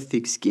 We're so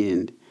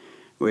thick-skinned.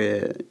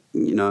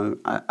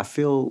 I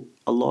feel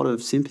a lot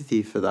of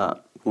sympathy for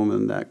that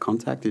woman that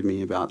contacted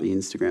me about the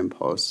Instagram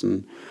post,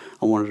 and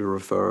I wanted to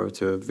refer her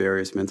to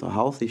various mental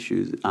health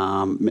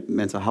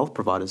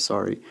providers,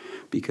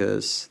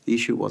 because the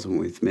issue wasn't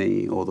with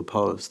me or the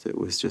post. It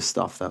was just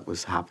stuff that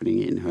was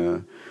happening in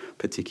her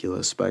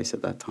particular space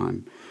at that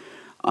time.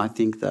 I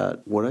think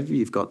that whatever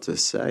you've got to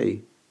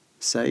say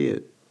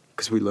it,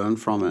 because we learn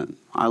from it.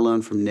 I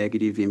learn from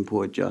negative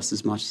input just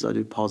as much as I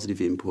do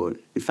positive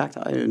input. In fact,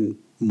 I earn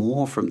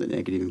more from the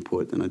negative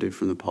input than I do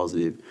from the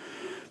positive,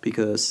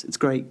 because it's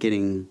great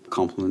getting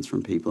compliments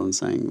from people and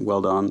saying,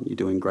 well done, you're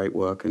doing great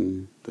work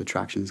and the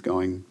traction's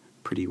going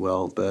pretty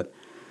well. But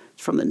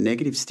it's from the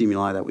negative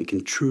stimuli that we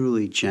can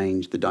truly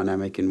change the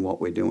dynamic in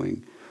what we're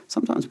doing.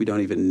 Sometimes we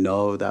don't even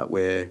know that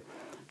we're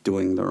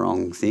doing the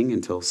wrong thing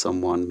until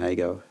someone may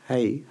go,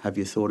 hey, have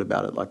you thought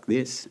about it like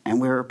this?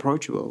 And we're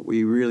approachable.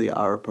 We really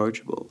are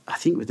approachable. I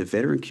think with the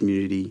veteran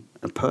community,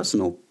 a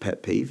personal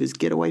pet peeve is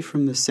get away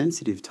from the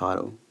sensitive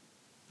title.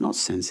 Not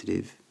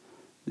sensitive.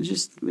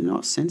 We're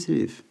not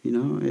sensitive,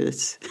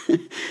 It's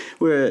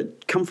we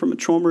come from a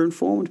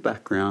trauma-informed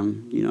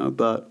background,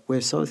 but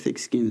we're so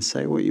thick-skinned.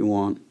 Say what you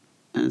want,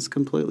 and it's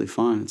completely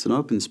fine. It's an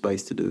open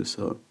space to do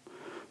so.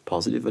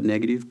 Positive or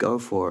negative, go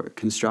for it.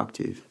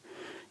 Constructive.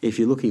 If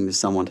you're looking for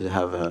someone to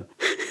have a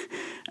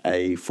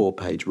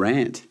 4-page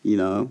rant,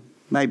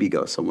 maybe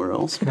go somewhere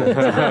else. But,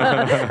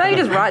 Maybe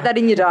just write that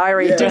in your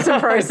diary, do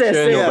some processing.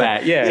 Journal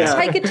that, yeah.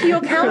 Take it to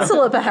your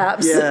counsellor,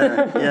 perhaps.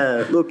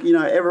 Yeah. Look,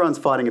 everyone's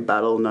fighting a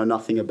battle I know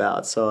nothing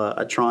about, so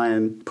I try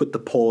and put the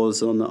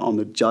pause on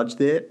the judge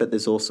there, but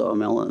there's also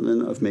an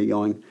element of me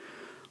going,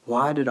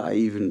 why did I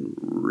even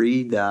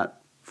read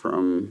that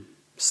from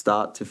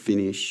start to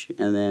finish?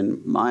 And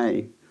then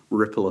my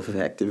ripple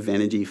effect of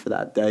energy for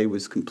that day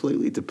was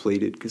completely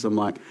depleted, because I'm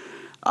like,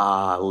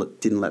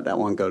 didn't let that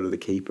one go to the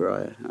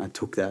keeper. I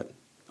took that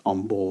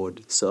on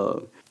board.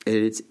 So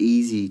it's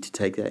easy to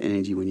take that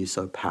energy when you're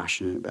so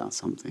passionate about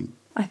something.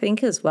 I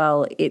think as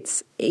well,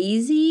 it's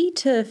easy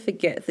to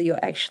forget that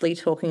you're actually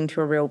talking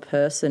to a real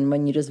person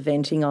when you're just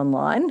venting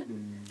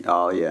online.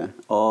 Oh, yeah.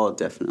 Oh,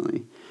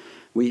 definitely.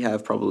 We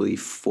have probably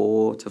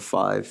 4 to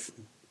 5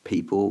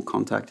 people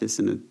contact us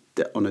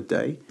on a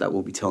day that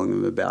will be telling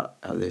them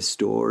about their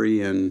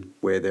story and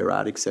where they're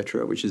at,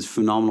 etc., which is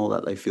phenomenal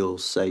that they feel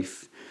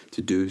safe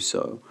to do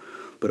so,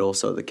 but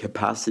also the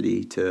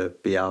capacity to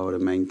be able to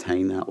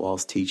maintain that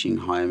whilst teaching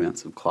high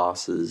amounts of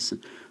classes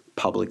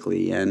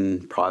publicly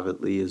and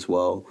privately as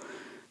well.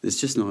 There's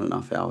just not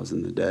enough hours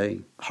in the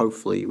day.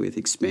 Hopefully, with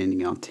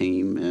expanding our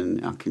team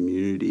and our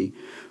community,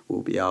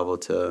 we'll be able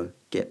to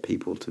get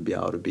people to be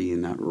able to be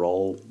in that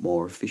role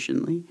more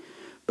efficiently,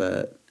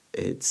 but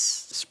it's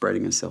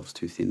spreading ourselves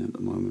too thin at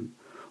the moment.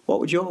 What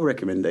would your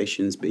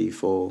recommendations be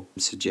for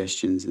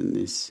suggestions in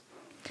this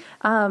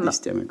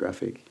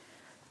demographic?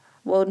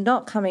 Well,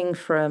 not coming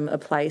from a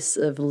place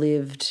of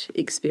lived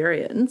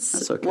experience,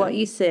 That's okay. What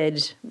you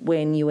said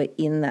when you were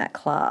in that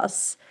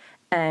class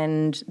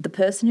and the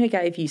person who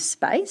gave you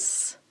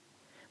space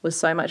was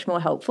so much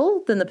more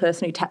helpful than the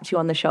person who tapped you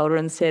on the shoulder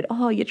and said,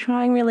 oh, you're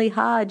trying really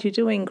hard, you're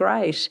doing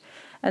great.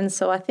 And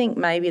so I think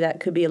maybe that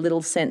could be a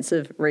little sense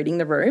of reading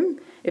the room.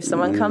 If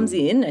someone comes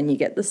in and you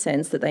get the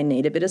sense that they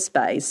need a bit of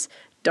space,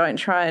 don't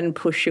try and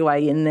push your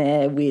way in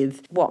there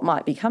with what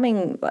might be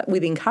coming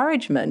with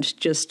encouragement.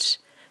 Just,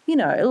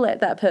 let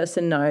that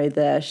person know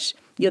that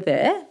you're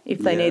there if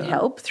they need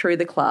help through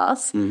the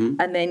class,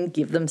 and then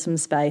give them some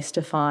space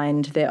to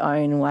find their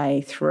own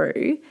way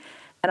through.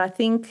 And I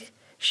think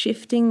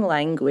shifting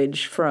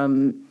language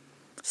from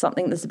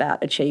something that's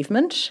about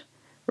achievement,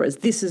 whereas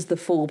this is the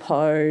full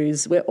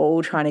pose, we're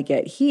all trying to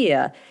get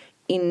here,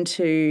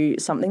 into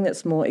something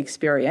that's more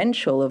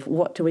experiential of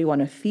what do we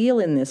want to feel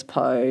in this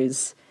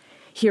pose.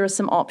 Here are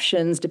some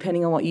options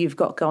depending on what you've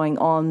got going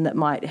on that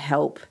might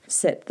help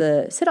set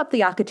up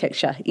the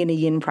architecture in a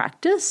yin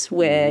practice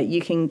where you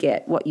can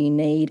get what you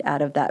need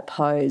out of that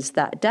pose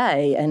that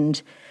day,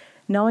 and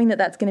knowing that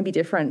that's going to be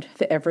different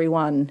for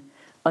everyone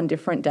on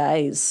different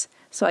days.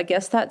 So I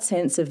guess that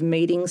sense of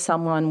meeting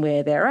someone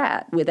where they're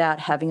at without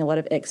having a lot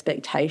of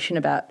expectation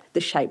about the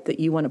shape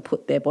that you want to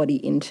put their body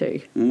into.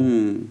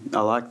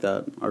 I like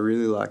that. I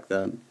really like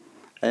that.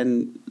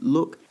 And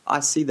look,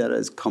 I see that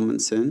as common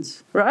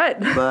sense. Right.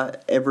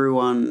 But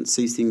everyone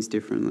sees things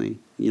differently.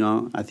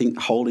 I think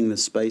holding the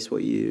space,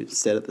 what you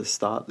said at the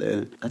start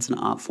there, that's an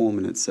art form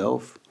in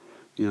itself.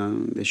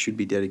 There should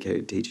be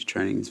dedicated teacher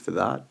trainings for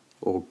that,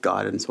 or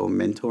guidance or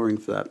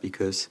mentoring for that,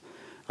 because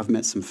I've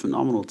met some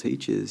phenomenal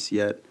teachers,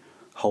 yet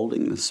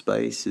holding the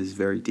space is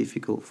very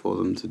difficult for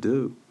them to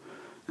do.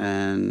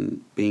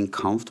 And being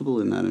comfortable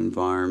in that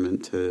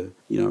environment to,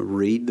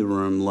 read the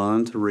room,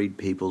 learn to read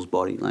people's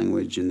body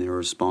language and their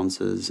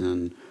responses,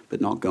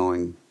 but not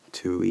going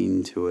too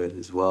into it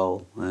as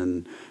well,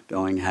 and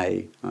going,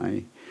 hey,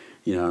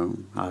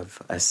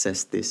 I've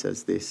assessed this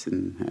as this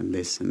and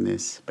this and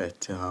this.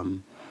 But,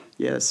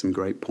 some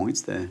great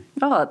points there.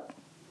 Oh,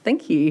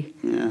 thank you.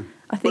 Yeah.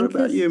 What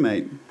about you,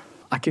 mate?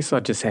 I guess I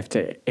just have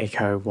to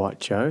echo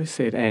what Joe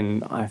said,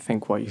 and I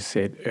think what you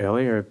said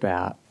earlier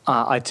about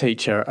I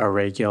teach a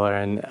regular,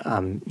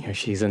 and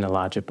she's in a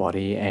larger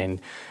body, and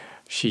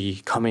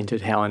she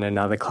commented how in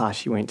another class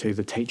she went to,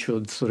 the teacher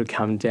would sort of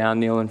come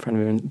down, kneel in front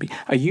of her and be,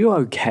 "Are you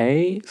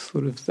okay?"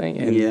 sort of thing,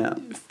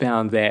 and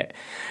found that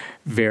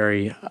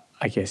very,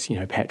 I guess,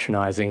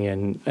 patronising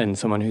in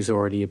someone who's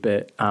already a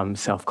bit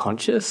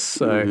self-conscious.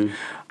 So,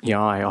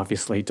 I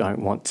obviously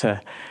don't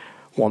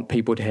want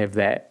people to have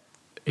that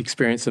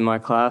experience in my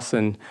class,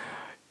 and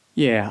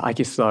I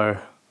guess though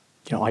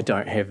I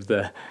don't have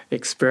the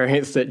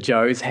experience that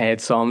Joe's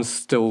had, so I'm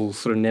still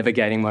sort of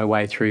navigating my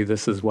way through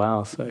this as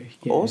well. So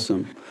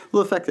Awesome.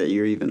 Well, the fact that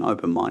you're even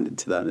open-minded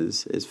to that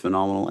is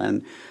phenomenal,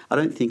 and I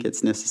don't think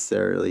it's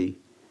necessarily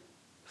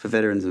for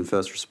veterans and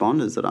first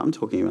responders that I'm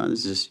talking about.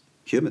 It's just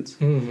humans,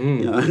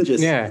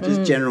 just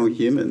general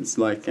humans.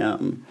 Like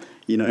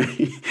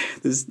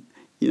there's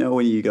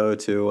when you go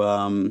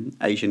to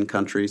Asian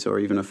countries or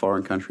even a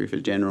foreign country for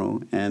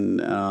general,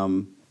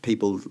 and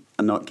people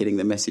are not getting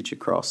the message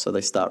across, so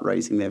they start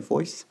raising their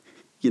voice.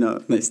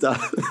 They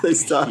start. They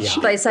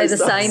say the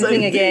same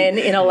thing again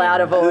in a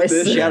louder voice.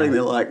 They're shouting.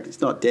 They're like,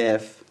 it's not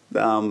deaf.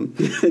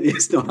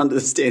 It's not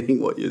understanding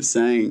what you're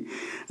saying,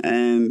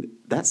 and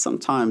that's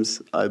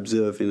sometimes I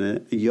observe in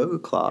a yoga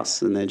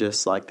class, and they're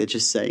just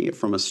saying it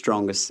from a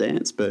stronger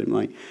stance. But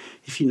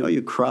if you know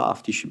your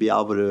craft, you should be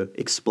able to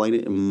explain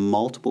it in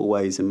multiple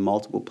ways, in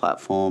multiple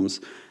platforms.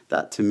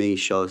 That to me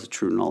shows the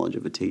true knowledge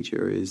of a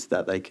teacher, is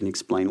that they can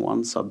explain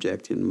one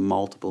subject in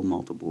multiple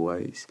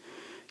ways.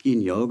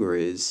 Yin yoga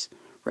is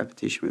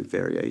repetition with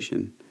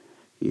variation,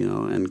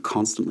 and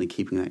constantly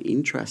keeping that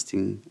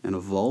interesting and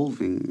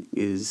evolving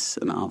is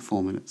an art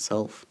form in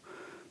itself.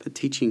 But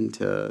teaching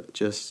to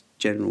just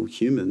general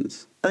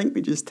humans, I think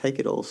we just take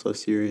it all so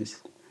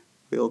serious.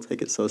 We all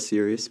take it so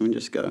serious, and we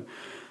just go,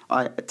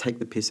 I take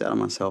the piss out of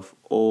myself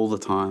all the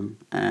time,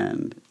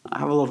 and I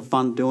have a lot of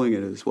fun doing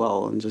it as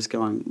well, and just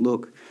going,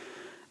 look,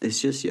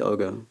 it's just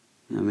yoga.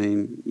 I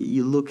mean,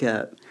 you look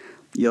at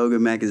yoga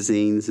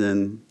magazines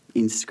and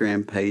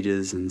Instagram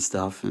pages and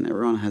stuff, and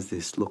everyone has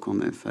this look on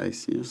their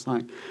face. You're just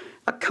like,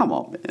 oh, come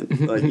on, man.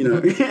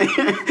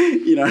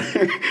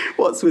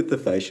 What's with the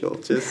facial?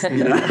 Just,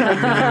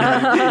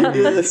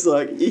 it's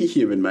like, you're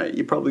human, mate.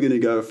 You're probably going to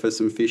go for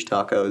some fish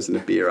tacos and a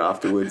beer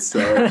afterwards.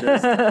 So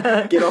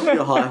just get off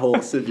your high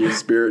horse of your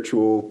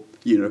spiritual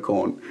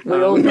unicorn.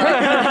 We all know.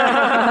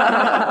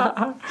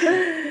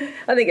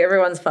 I think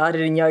everyone's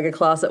farted in yoga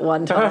class at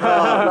one time or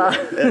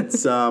other.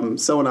 It's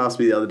someone asked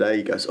me the other day,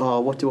 he goes,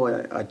 "Oh, what do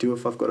I do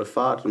if I've got a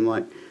fart?" I'm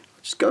like,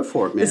 just go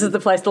for it, man. This is the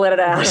place to let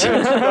it out. Just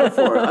go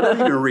for it. I don't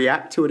even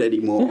react to it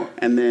anymore.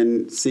 And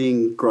then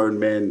seeing grown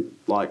men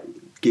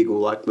giggle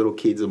like little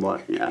kids, I'm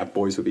like, yeah,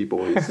 boys will be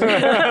boys.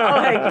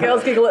 Hey,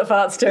 girls giggle at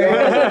farts too.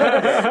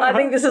 I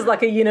think this is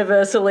like a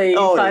universally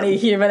funny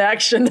human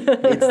action.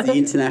 It's the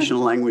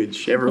international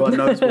language. Everyone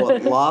knows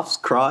what laughs,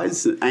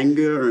 cries,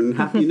 anger and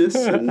happiness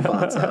and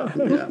farts are.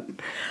 Yeah.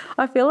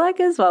 I feel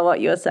like as well what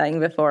you were saying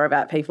before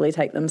about people who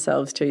take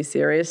themselves too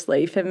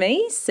seriously, for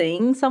me,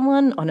 seeing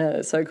someone on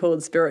a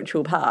so-called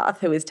spiritual path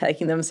who is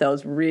taking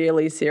themselves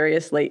really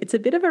seriously, it's a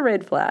bit of a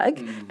red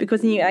flag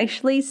because you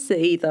actually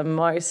see the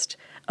most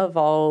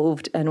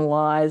evolved and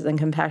wise and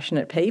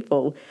compassionate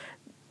people,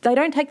 they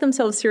don't take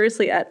themselves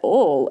seriously at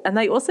all, and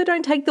they also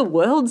don't take the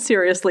world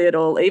seriously at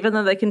all. Even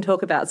though they can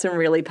talk about some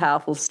really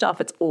powerful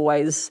stuff, it's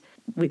always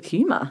with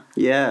humour.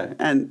 Yeah,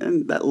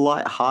 and that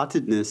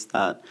lightheartedness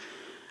that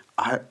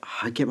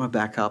I get my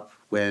back up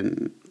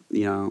when,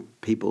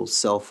 people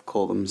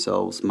call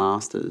themselves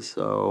masters.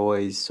 So I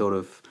always sort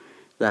of,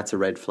 that's a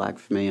red flag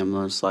for me. I'm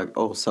just like,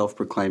 oh,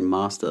 self-proclaimed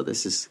master.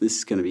 This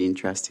is going to be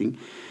interesting.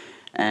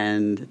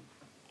 And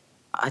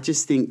I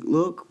just think,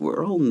 look,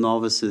 we're all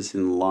novices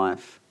in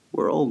life.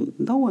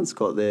 No one's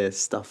got their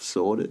stuff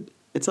sorted.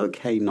 It's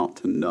okay not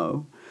to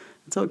know.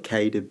 It's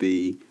okay to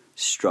be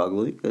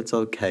struggling. It's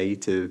okay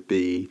to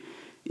be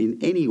in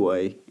any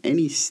way,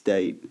 any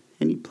state,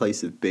 any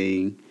place of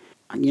being.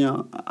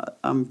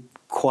 I'm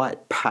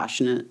quite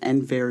passionate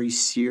and very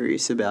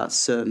serious about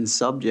certain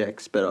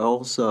subjects, but I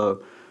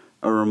also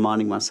am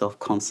reminding myself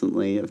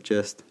constantly of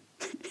just,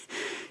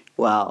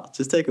 wow,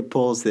 just take a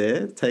pause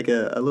there, take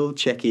a little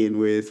check-in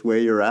with where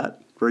you're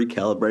at,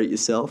 recalibrate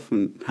yourself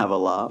and have a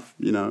laugh.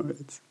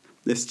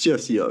 It's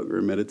just yoga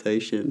and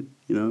meditation,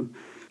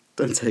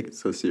 Don't take it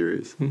so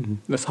serious. Mm-hmm.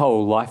 This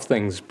whole life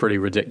thing's pretty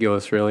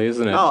ridiculous, really,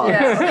 isn't it? Oh,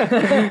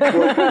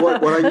 yeah.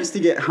 what I used to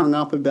get hung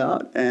up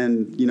about,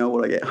 and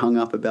what I get hung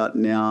up about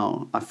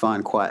now, I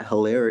find quite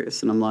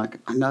hilarious. And I'm like,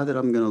 I know that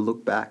I'm going to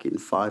look back in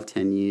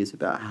 5-10 years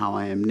about how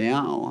I am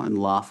now and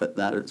laugh at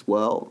that as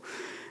well.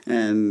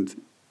 And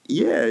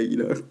yeah,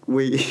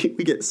 we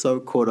get so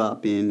caught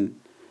up in,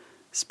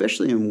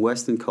 especially in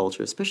Western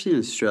culture, especially in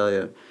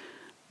Australia,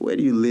 where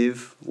do you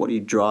live? What do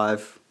you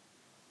drive?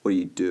 What do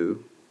you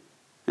do?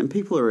 And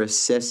people are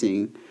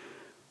assessing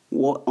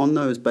what, on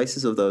those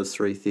basis of those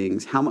three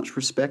things, how much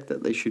respect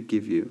that they should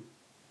give you.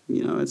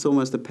 It's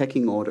almost a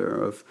pecking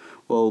order of,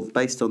 well,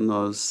 based on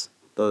those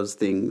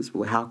things,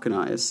 well, how can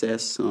I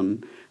assess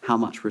on how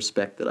much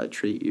respect that I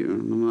treat you?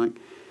 And I'm like,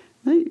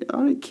 mate, I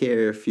don't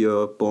care if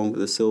you're born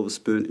with a silver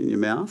spoon in your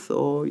mouth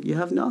or you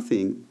have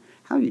nothing.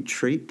 How you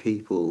treat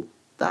people,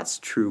 that's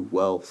true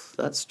wealth.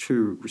 That's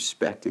true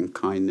respect and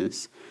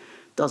kindness.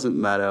 Doesn't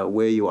matter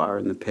where you are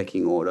in the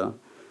pecking order.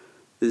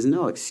 There's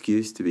no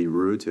excuse to be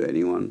rude to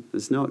anyone.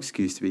 There's no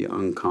excuse to be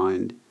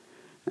unkind.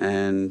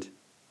 And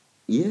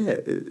yeah,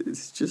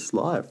 it's just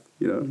life,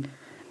 And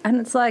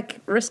it's like,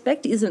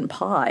 respect isn't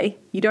pie.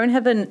 You don't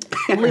have a limited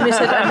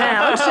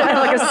amount,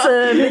 like a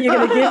serve that you're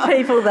going to give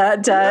people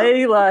that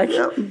day.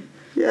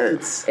 Yeah,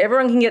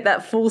 everyone can get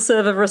that full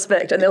serve of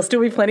respect and there'll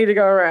still be plenty to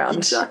go around.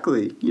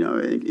 Exactly.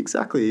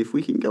 Exactly. If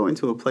we can go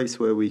into a place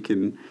where we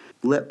can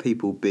let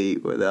people be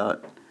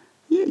without...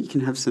 Yeah, you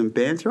can have some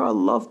banter. I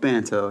love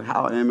banter.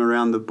 How I am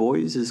around the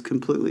boys is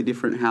completely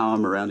different how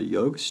I'm around a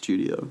yoga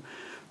studio.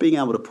 Being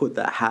able to put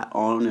that hat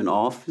on and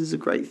off is a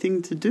great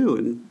thing to do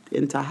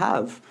and to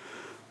have.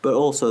 But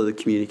also the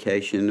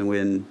communication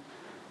when,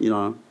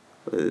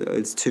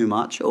 it's too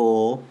much,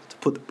 or to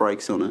put the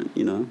brakes on it,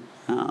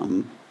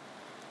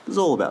 it's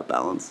all about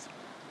balance.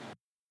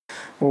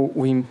 Well,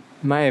 we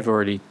may have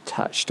already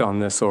touched on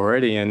this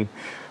already, and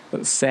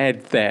it's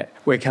sad that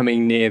we're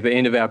coming near the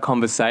end of our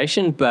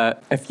conversation,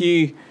 but if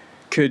you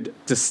could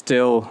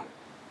distill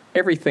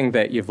everything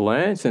that you've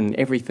learned and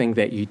everything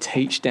that you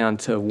teach down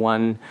to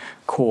one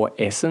core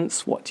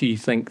essence, what do you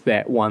think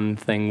that one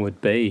thing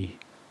would be?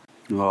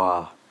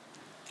 Oh,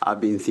 I've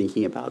been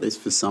thinking about this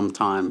for some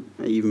time,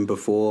 even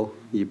before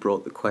you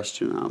brought the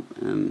question up,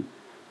 and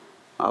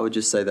I would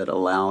just say that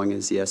allowing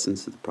is the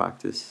essence of the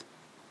practice.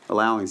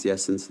 Allowing is the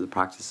essence of the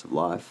practice of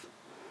life,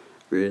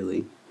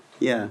 really.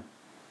 Yeah.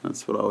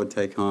 That's what I would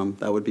take home.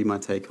 That would be my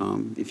take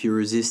home. If you're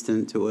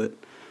resistant to it,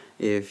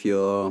 if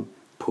you're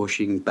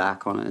pushing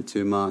back on it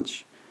too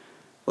much,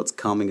 what's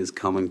coming is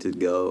coming to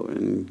go,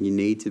 and you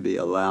need to be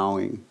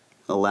allowing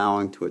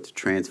to it to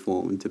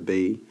transform and to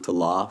be, to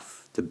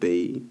laugh, to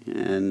be,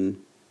 and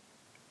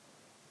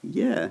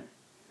yeah,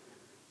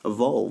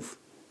 evolve.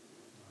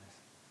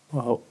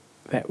 Well,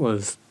 that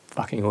was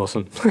fucking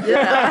awesome.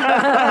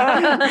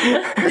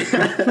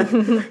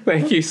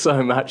 Thank you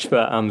so much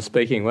for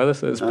speaking with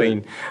us. It's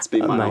been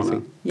amazing.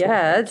 Honor.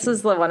 Yeah, this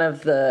is one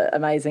of the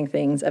amazing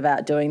things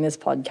about doing this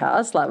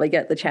podcast. Like, we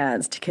get the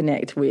chance to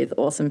connect with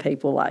awesome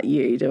people like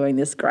you doing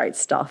this great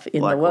stuff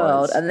in the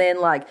world, and then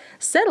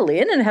settle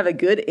in and have a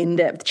good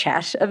in-depth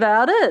chat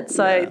about it.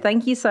 So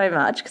thank you so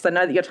much, because I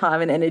know that your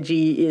time and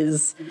energy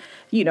is,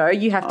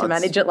 you have to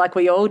manage it like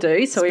we all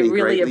do. So we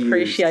really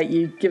appreciate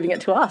you giving it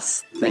to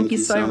us. Thank you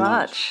so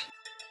much.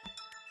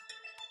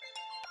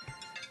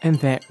 And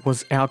that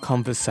was our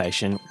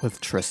conversation with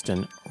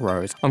Tristan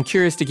Rose. I'm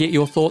curious to get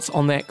your thoughts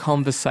on that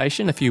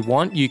conversation. If you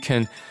want, you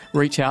can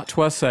reach out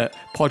to us at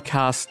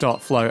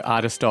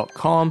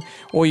podcast.flowartist.com,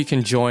 or you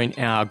can join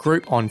our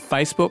group on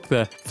Facebook,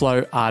 the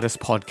Flow Artist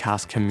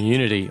Podcast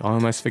Community. I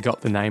almost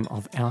forgot the name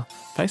of our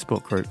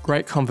Facebook group.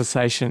 Great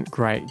conversation,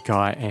 great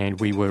guy, and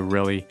we were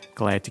really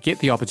glad to get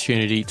the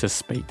opportunity to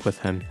speak with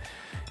him.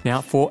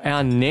 Now, for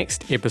our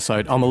next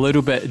episode, I'm a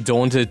little bit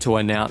daunted to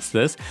announce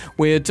this.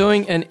 We're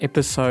doing an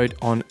episode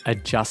on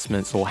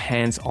adjustments or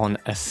hands-on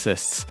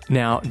assists.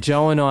 Now,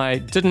 Joe and I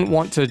didn't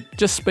want to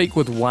just speak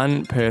with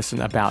one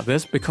person about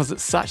this because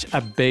it's such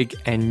a big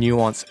and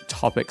nuanced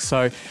topic.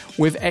 So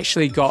we've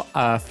actually got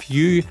a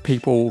few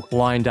people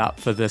lined up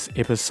for this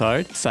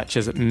episode, such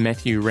as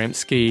Matthew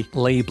Remsky,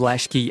 Lee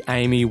Blaschke,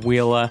 Amy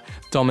Wheeler,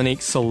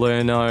 Dominique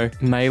Salerno,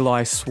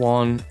 Maylai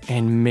Swan,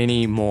 and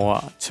many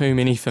more. Too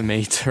many for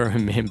me to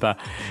remember.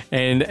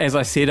 And as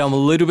I said, I'm a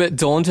little bit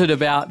daunted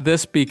about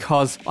this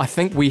because I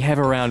think we have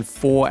around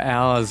 4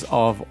 hours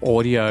of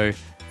audio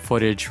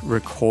footage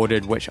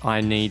recorded, which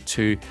I need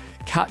to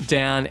cut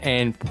down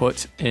and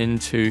put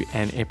into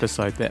an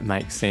episode that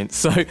makes sense.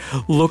 So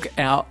look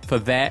out for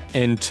that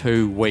in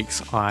 2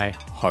 weeks, I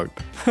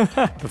hope.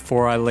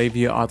 Before I leave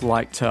you, I'd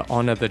like to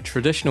honour the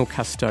traditional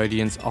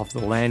custodians of the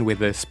land where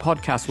this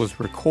podcast was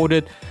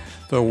recorded,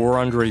 the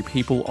Wurundjeri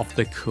people of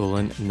the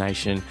Kulin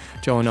Nation.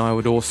 Joe and I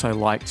would also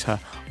like to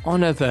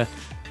honour the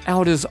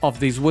elders of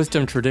these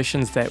wisdom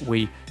traditions that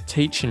we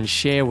teach and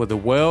share with the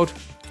world.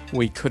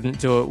 We couldn't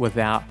do it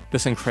without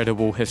this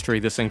incredible history,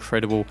 this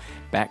incredible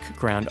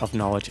background of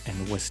knowledge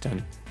and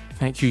wisdom.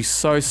 Thank you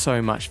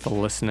so much for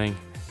listening.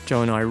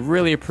 Joe and I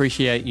really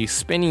appreciate you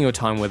spending your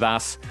time with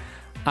us.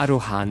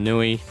 Aroha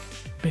nui,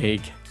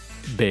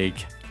 big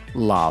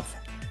love.